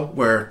Van Gogh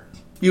where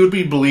you would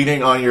be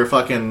bleeding on your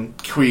fucking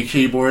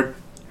keyboard,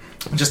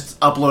 just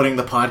uploading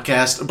the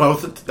podcast,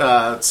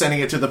 both sending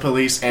it to the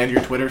police and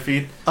your Twitter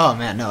feed. Oh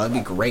man, no, that'd be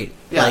great.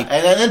 Yeah,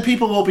 and then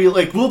people will be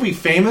like, we'll be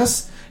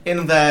famous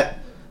in that,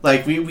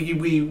 like,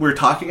 we were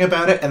talking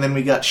about it, and then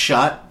we got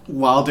shot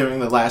while doing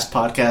the last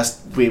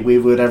podcast we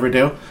would ever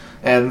do,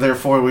 and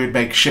therefore we'd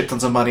make shit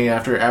tons of money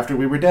after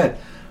we were dead.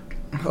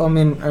 Well, I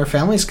mean, our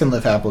families can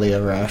live happily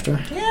ever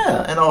after.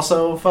 Yeah, and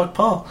also fuck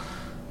Paul.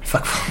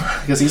 Fuck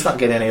Paul. Because he's not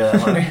getting any of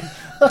that money.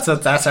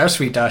 That's our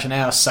sweet Dasha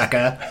now,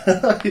 sucker.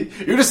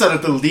 You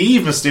decided to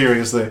leave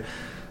mysteriously.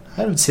 I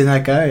haven't seen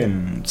that guy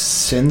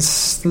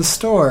since the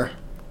store.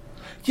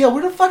 Yeah,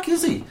 where the fuck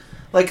is he?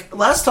 Like,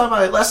 last time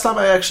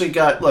I actually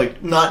got,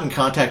 like, not in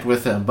contact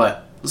with him,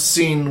 but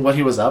seen what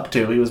he was up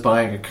to. He was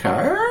buying a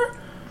car?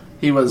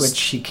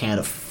 Which he can't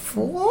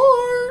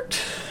afford.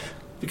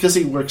 Because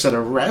he works at a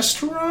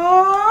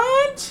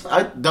restaurant?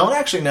 I don't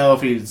actually know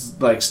if he's,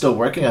 like, still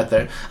working out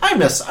there. I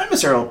miss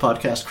our old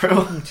podcast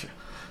crew.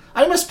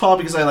 I miss Paul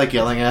because I like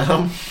yelling at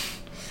him.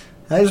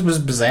 I just miss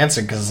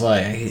Bazanson because,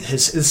 like,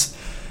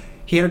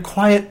 he had a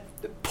quiet,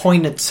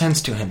 poignant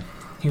sense to him.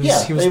 He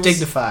was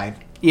dignified,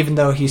 even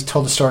though he's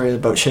told a story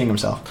about shitting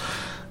himself.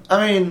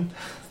 I mean...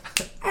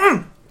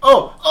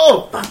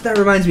 That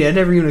reminds me, I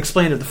never even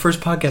explained it. The first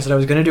podcast that I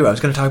was going to do, I was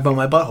going to talk about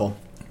my butthole.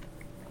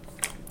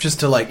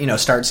 Just to, like,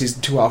 start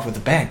season 2 off with a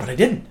bang, but I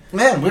didn't.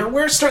 Man,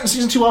 we're starting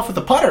season 2 off with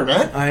the putter,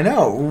 man. I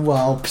know.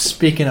 Well,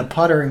 speaking of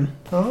puttering,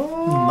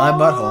 my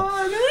butthole.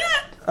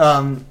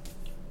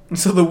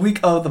 So the week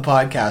of the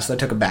podcast, I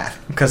took a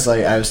bath because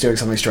I was doing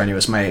something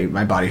strenuous.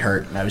 My body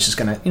hurt, and I was just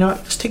gonna,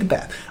 just take a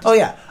bath. Oh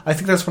yeah, I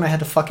think that's when I had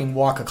to fucking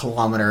walk a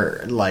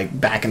kilometer, like,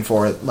 back and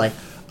forth, like,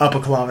 up a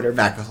kilometer,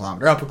 back a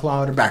kilometer, up a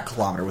kilometer, back a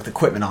kilometer with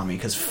equipment on me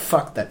because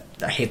fuck that,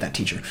 I hate that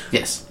teacher.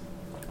 Yes.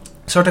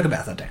 So I took a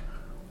bath that day,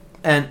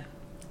 and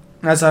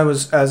as I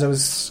was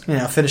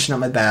finishing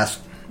up my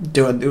bath,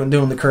 doing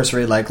the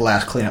cursory, like,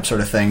 last cleanup sort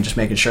of thing, just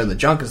making sure the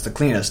junk is the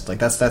cleanest. Like,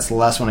 that's the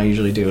last one I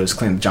usually do, is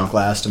clean the junk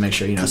last to make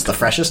sure it's the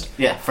freshest.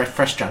 Yeah,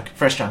 fresh junk.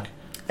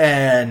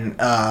 And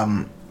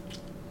my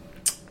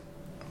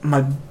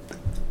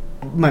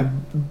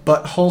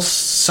butthole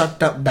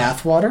sucked up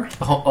bathwater.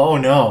 Oh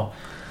no,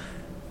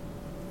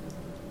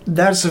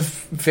 that's a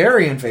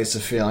very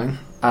invasive feeling.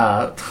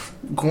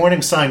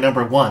 Warning sign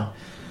number 1.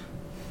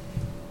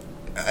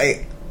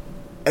 I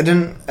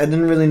didn't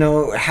really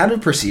know how to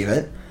perceive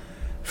it.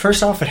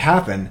 First off, it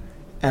happened,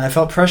 and I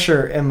felt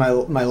pressure in my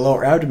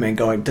lower abdomen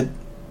going, did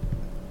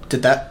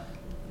that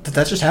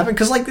just happen?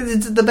 Because, like,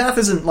 the bath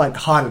isn't, like,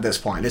 hot at this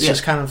point. It's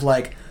just kind of,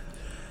 like,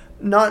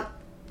 not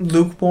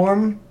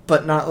lukewarm,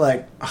 but not,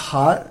 like,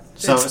 hot.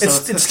 So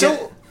it's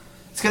still...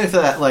 It's getting to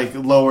that, like,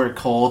 lower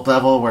cold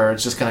level where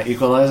it's just kind of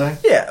equalizing?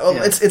 Yeah, well,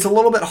 yeah. It's a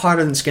little bit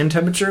hotter than skin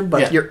temperature,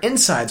 but your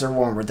insides are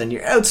warmer than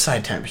your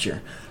outside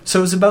temperature.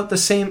 So it's about the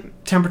same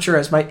temperature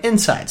as my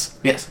insides.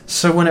 Yes.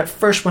 So when it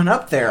first went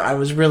up there, I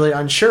was really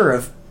unsure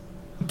of,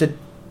 did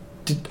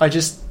I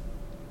just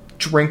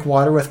drink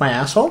water with my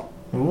asshole?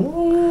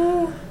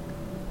 Ooh.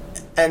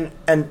 And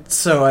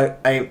so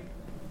I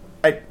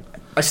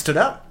stood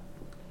up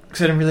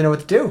because I didn't really know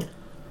what to do.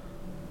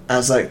 I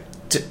was like,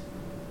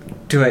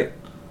 do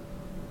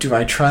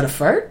I try to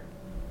fart?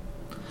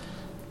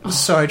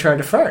 So I tried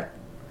to fart.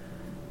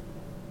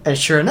 And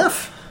sure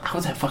enough... How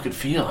would that fucking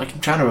feel? I'm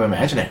trying to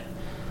imagine it.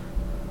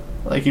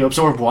 Like, you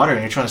absorb water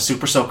and you're trying to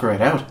super soaker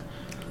it out.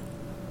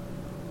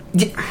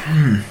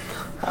 Yeah.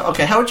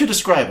 Okay, how would you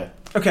describe it?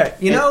 Okay,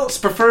 it's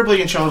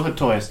preferably in childhood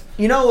toys.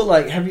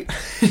 Like, have you...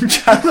 in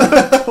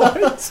childhood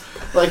toys?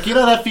 Like,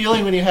 that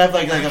feeling when you have,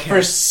 like a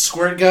first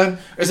squirt gun?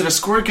 Or is it a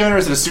squirt gun or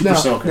is it a super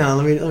soaker? No,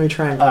 let me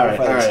try and... All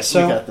right,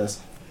 so, you got this.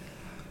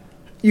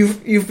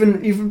 You've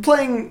been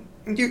playing...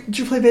 Did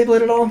you play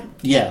Beyblade at all?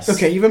 Yes.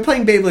 Okay, you've been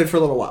playing Beyblade for a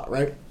little while,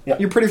 right? Yep.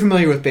 You're pretty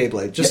familiar with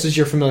Beyblade, just as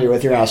you're familiar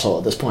with your asshole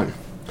at this point.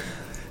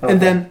 Okay.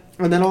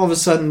 And then all of a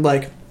sudden,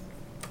 like,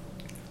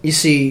 you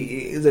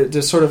see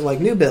there's sort of,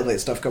 like, new Beyblade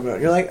stuff coming out.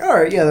 You're like, all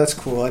right, yeah, that's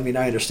cool. I mean,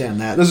 I understand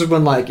that. This is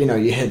when, like, you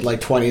hit,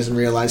 like, 20s and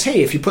realize,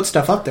 hey, if you put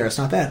stuff up there, it's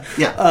not bad.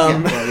 Yeah.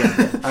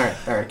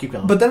 All right, keep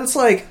going. But then it's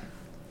like,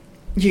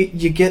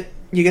 you get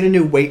a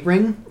new weight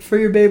ring for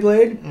your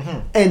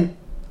Beyblade, and,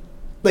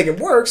 like, it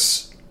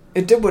works.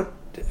 It did what...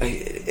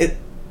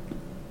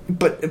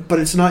 But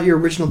it's not your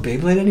original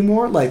Beyblade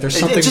anymore. Like, there's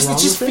something wrong with it. It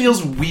just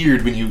feels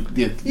weird when you...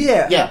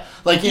 Yeah.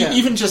 Like,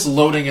 even just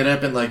loading it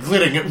up and, like,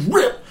 letting it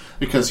rip.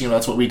 Because,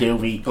 that's what we do.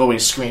 We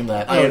always scream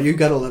that. Oh, you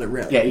gotta let it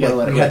rip. Yeah, you gotta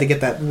let it rip. You had to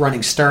get that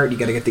running start. You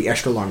gotta get the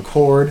extra long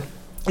cord.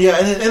 Yeah,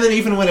 and then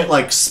even when it,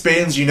 like,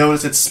 spins, you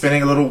notice it's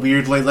spinning a little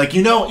weirdly. Like,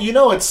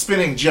 it's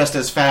spinning just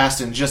as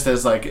fast and just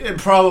as, like,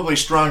 probably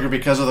stronger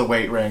because of the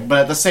weight ring. But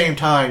at the same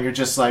time, you're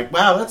just like,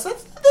 wow, that's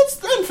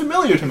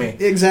unfamiliar to me.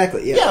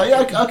 Exactly. Yeah.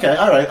 Yeah. Okay.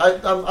 All right.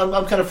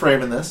 I'm kind of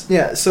framing this.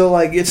 Yeah. So,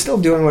 like, it's still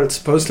doing what it's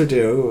supposed to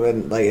do,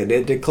 and, like,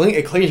 it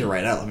cleans it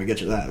right out. Let me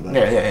get you that. But,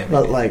 Yeah.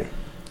 But, like,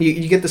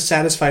 You get the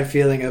satisfied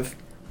feeling of,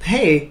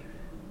 hey,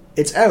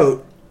 it's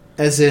out,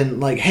 as in,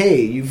 like,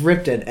 hey, you've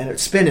ripped it, and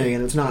it's spinning,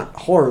 and it's not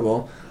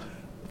horrible,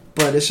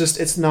 but it's just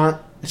off.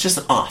 It's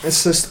just off.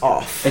 It's just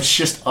off. It's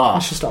just off.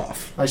 It's just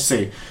off. I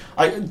see.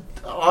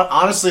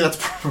 Honestly, that's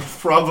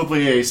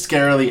probably a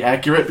scarily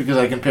accurate, because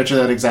I can picture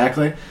that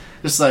exactly.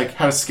 Just like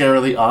how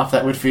scarily off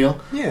that would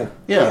feel. Yeah.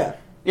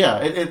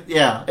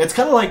 It's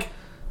kind of like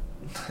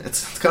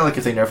it's kind of like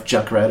if they nerfed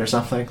Junkrat or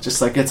something.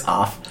 Just like it's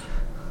off.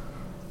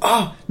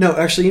 Oh no!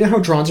 Actually, you know how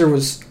Dronzer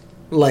was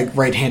like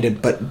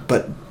right-handed,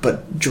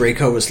 but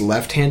Draco was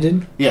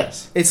left-handed.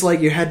 Yes. It's like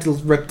you had to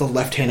rip the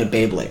left-handed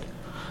Beyblade.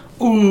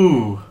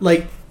 Ooh.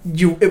 Like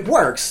it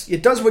works.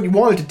 It does what you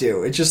want it to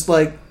do. It's just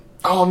like.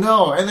 Oh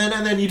no! And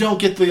then you don't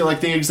get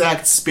the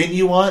exact spin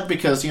you want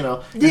because you're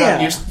not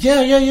used.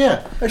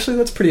 Yeah. Actually,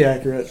 that's pretty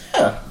accurate.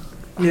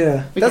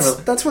 Yeah.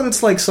 That's what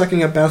it's like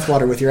sucking up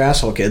bathwater with your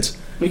asshole, kids.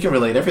 We can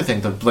relate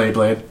everything to Blade.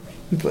 Beyblade.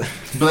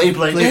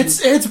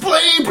 It's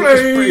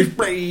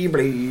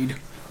Beyblade.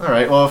 All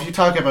right. Well, if you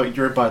talk about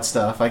your butt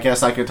stuff, I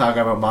guess I could talk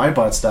about my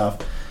butt stuff.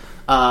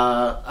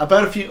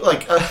 About a few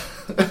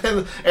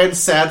and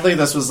sadly,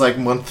 this was like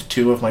month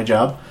 2 of my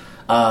job.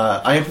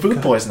 I had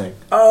food poisoning.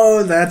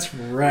 Oh, that's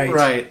right.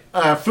 Right.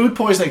 Food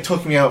poisoning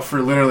took me out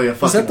for literally a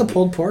fucking... Was that the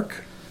pulled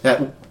pork?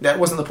 That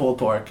wasn't the pulled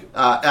pork.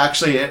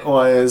 Actually, it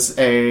was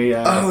a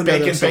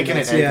bacon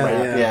and egg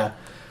wrap.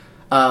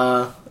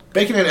 Yeah.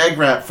 Bacon and egg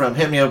wrap from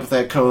Hit Me Up With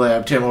That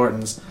collab, Tim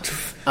Hortons.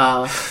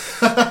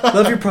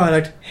 Love your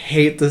product.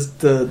 Hate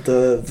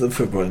the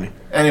food poisoning.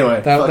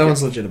 Anyway, that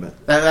one's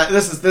legitimate.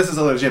 This is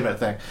a legitimate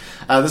thing.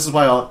 This is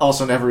why I'll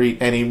also never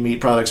eat any meat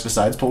products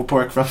besides pulled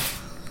pork from...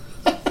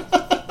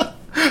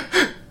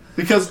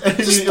 Because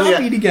just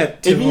stop eating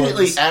at Tim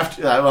immediately Hortons.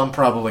 after, I'm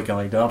probably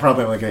going to. I'll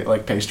probably only get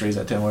like pastries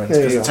at Tim Hortons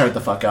because it's hard to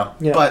fuck up.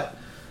 Yeah. But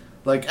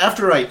like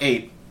after I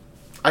ate,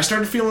 I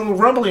started feeling a little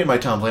rumbly in my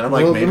tummy, and I'm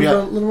like, maybe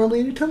rumbly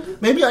in your tummy?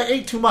 Maybe I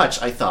ate too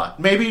much. I thought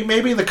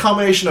maybe the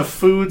combination of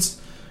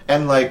foods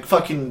and like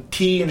fucking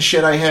tea and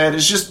shit I had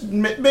is just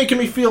making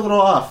me feel a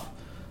little off.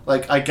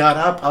 Like I got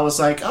up, I was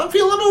like, I'm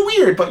feeling a little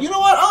weird, but you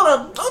know what?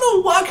 I'm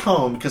gonna walk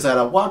home because I had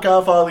to walk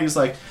off all these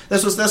like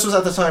this was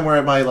at the time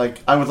where my like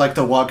I would like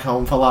to walk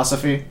home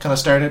philosophy kind of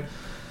started.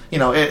 You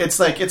know, it's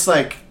like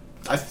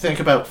I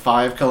think about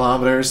 5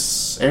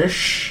 kilometers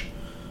ish.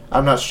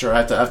 I'm not sure.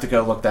 I have to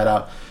go look that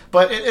up.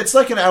 But it's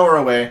like an hour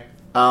away.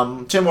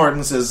 Tim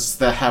Hortons is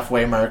the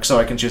halfway mark, so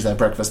I can choose that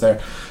breakfast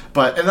there.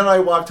 And then I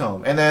walked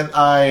home, and then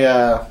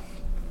and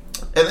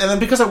then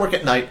because I work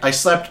at night, I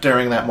slept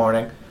during that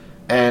morning.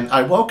 And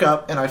I woke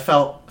up and I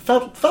felt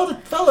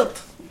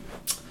it.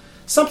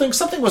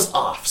 Something was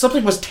off.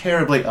 Something was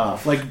terribly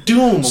off. Like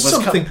doom was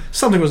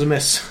something was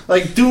amiss.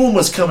 Like doom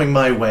was coming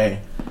my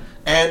way.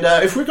 And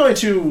if we're going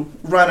to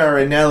run our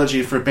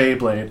analogy for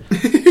Beyblade,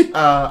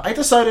 I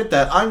decided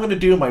that I'm going to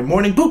do my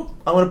morning boop.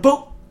 I want to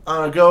boop. I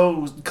want to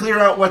go clear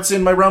out what's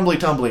in my rumbly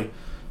tumbly.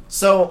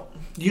 So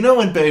you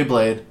know in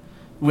Beyblade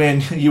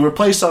when you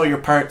replace all your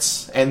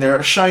parts and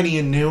they're shiny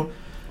and new,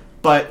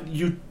 but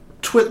you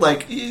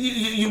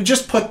you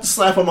just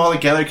slap them all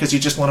together because you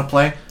just want to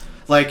play.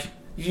 Like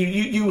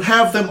you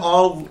have them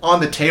all on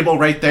the table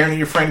right there, and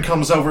your friend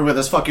comes over with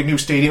his fucking new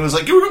stadium and is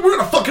like, we're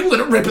gonna fucking let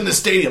it rip in this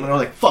stadium, and I'm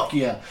like, fuck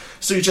yeah.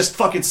 So you just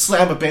fucking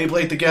slam a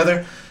Beyblade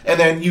together, and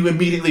then you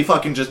immediately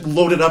fucking just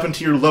load it up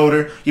into your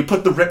loader. You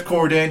put the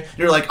ripcord in.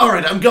 You're like, all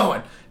right, I'm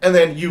going, and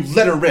then you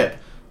let her rip.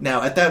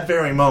 Now at that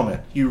very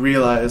moment, you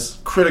realize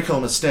critical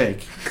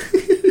mistake.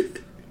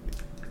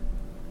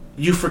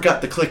 You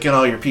forgot to click in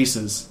all your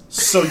pieces.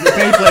 So your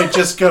Beyblade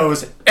just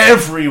goes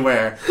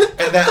everywhere.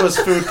 And that was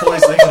food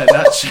poisoning in a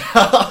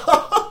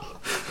nutshell.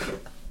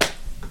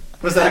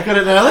 Was that a good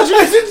analogy?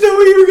 I didn't know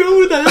where you were going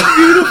with that.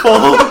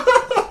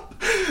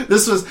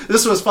 That's beautiful.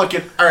 This was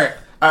fucking art.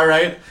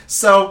 Alright?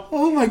 So...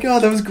 Oh my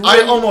god, that was great.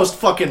 I almost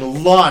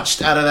fucking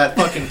launched out of that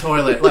fucking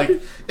toilet. Like,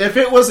 if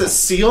it was a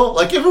seal,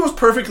 like, if it was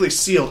perfectly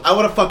sealed, I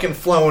would have fucking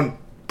flown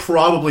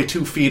probably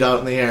 2 feet out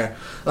in the air.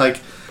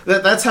 Like...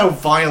 That's how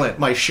violent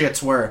my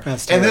shits were.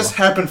 That's terrible. And this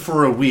happened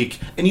for a week.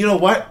 And you know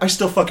what? I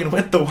still fucking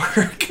went to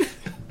work.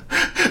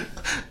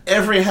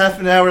 Every half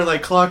an hour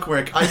like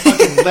clockwork, I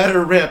fucking let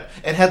her rip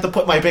and had to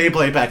put my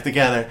Beyblade back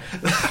together.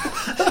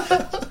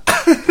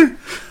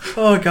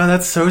 Oh god,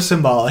 that's so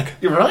symbolic.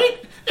 You're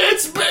right?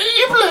 It's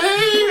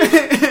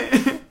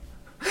Beyblade!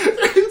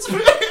 It's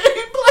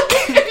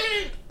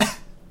Beyblade!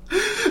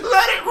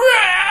 Let it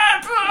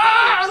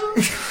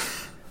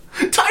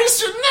rip!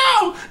 Tyson,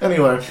 no!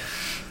 Anyway...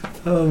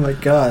 Oh my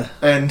god.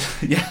 And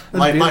yeah,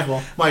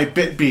 my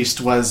bit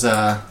beast was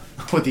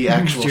with the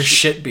actual your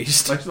shit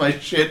beast. My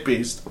shit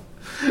beast.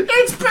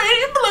 It's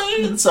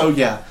Beyblade. So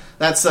yeah,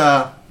 that's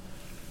that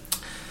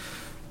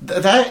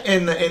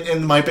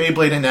in my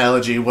Beyblade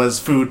analogy was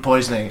food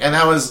poisoning, and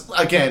that was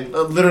again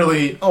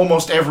literally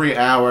almost every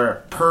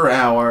hour per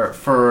hour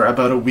for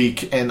about a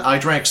week, and I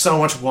drank so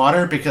much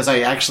water because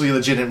I actually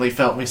legitimately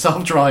felt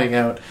myself drying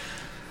out.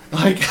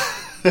 Like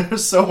there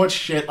was so much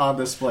shit on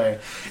display,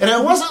 and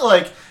it wasn't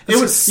like.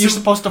 You're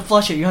supposed to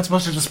flush it. You're not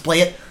supposed to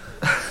display it.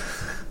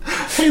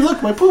 Hey,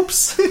 look, my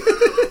poops.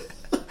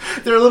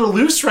 They're a little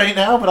loose right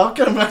now, but I'll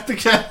get them back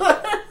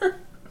together.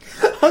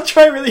 I'll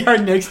try really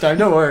hard next time.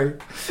 Don't worry.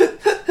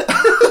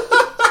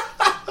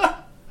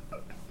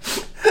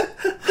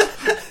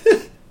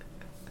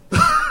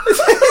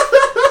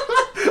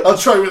 I'll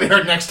try really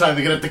hard next time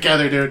to get it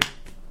together, dude.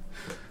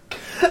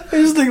 I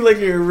just think like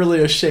you're a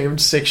really ashamed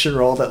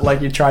 6-year-old that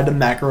like you tried to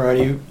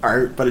macaroni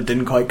art, but it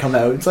didn't quite come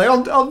out. It's like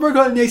I'll work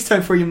on it next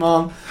time for you,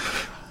 Mom.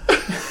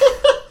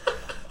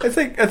 I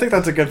think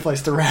that's a good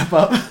place to wrap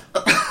up.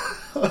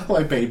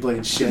 My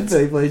Beyblade shit.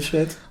 Beyblade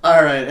shit.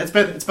 All right, it's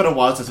been a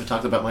while since we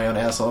talked about my own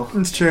asshole.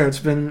 It's true.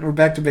 We're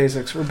back to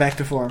basics. We're back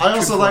to form. I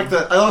also like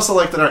that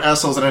our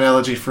asshole's an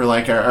analogy for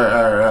like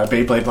our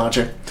Beyblade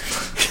launcher,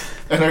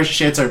 and our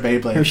shits are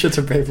Beyblade. Our shits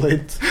are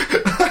Beyblades.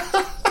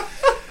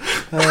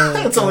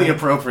 It's only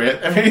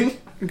appropriate. I mean,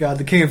 God,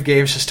 the King of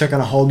Games just took on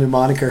a whole new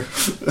moniker.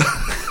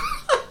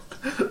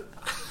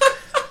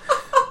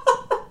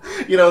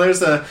 You know,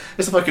 there's a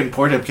fucking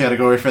Pornhub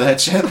category for that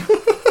shit.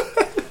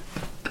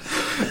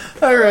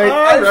 All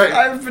right. Right.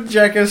 I've been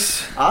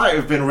Jackus.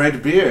 I've been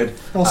Redbeard.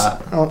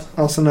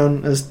 Also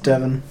known as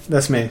Devin.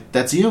 That's me.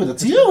 That's you.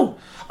 Oh,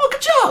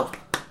 good job.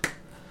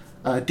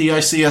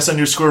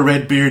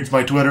 DICS_Redbeard's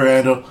my Twitter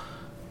handle.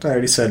 I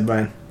already said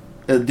mine.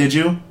 Did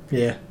you?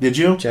 Yeah. Did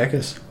you?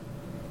 Jackus.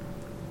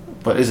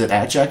 But is it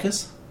at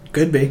Jackus?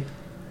 Could be.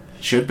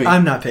 Should be.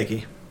 I'm not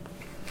picky.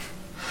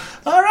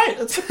 All right,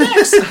 let's hit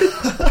next.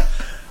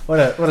 What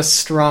a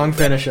strong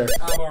finisher.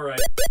 I'm alright.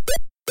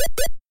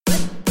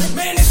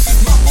 Man, this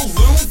is my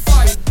balloon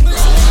fight.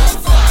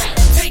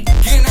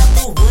 Taking out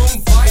the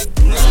room fight.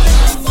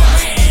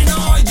 Man,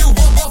 are you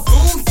a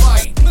buffoon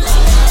fight?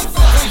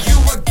 Will you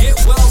a get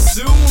well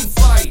soon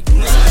fight?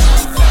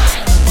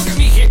 Look at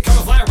me here,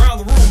 coming fly around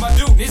the room. My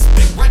dude, this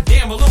big red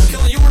damn balloon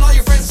killing you and all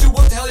your friends too.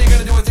 What the hell are you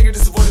gonna do? I think you're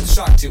disappointed to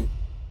shock too.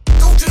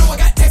 Don't you know I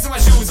got tags in my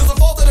shoes? It's a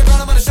fault that I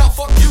got. I'm gonna shout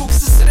fuck you.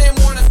 Cause this is the damn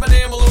morning. That's my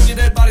damn balloon. Your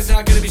dead body's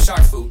not gonna be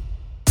shark food.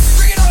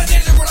 Bring it on a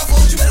tangent when I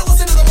float. You better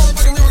listen to the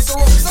motherfucking lyrics I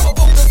wrote. Cause I'm a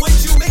boat that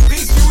plays you. Make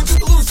peace you. And took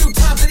the loons 2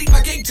 times and eat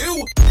my cake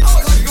too. I'm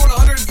a clock going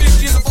 150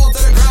 as a fault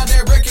that I grind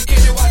there. Wreck your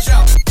kid and watch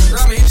out. Or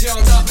I'ma hit you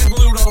on top. This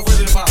balloon all the way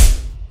to the bottom.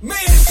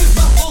 Man, this is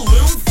my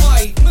balloon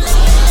fight.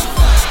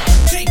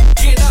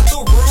 Taking out the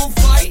room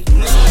fight.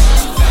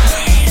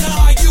 Man,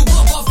 are you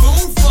a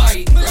buffoon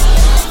fight?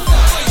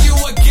 Are you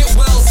a get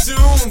well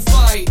soon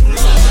fight?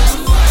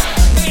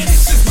 Man,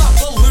 this is my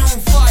balloon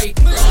fight.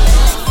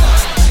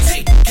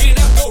 Taking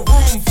out the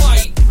room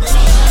fight.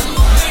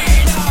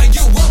 Man, are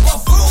you a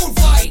buffoon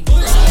fight?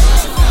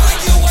 Are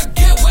you a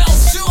get well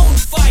soon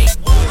fight?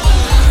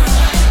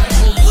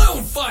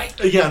 Balloon fight.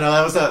 Yeah, no,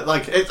 that was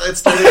like it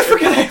started. I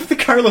forget I have the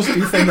Carlos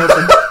B thing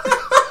open.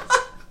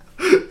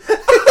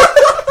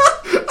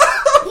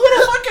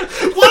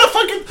 What a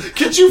fucking!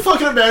 Could you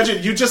fucking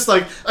imagine? You just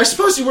like, I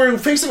suppose you were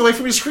facing away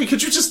from your screen.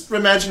 Could you just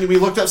imagine we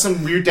looked up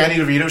some weird Danny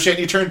DeVito shit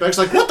and you turned back? It's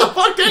like, what the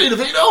fuck, Danny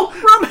DeVito?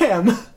 Rumham.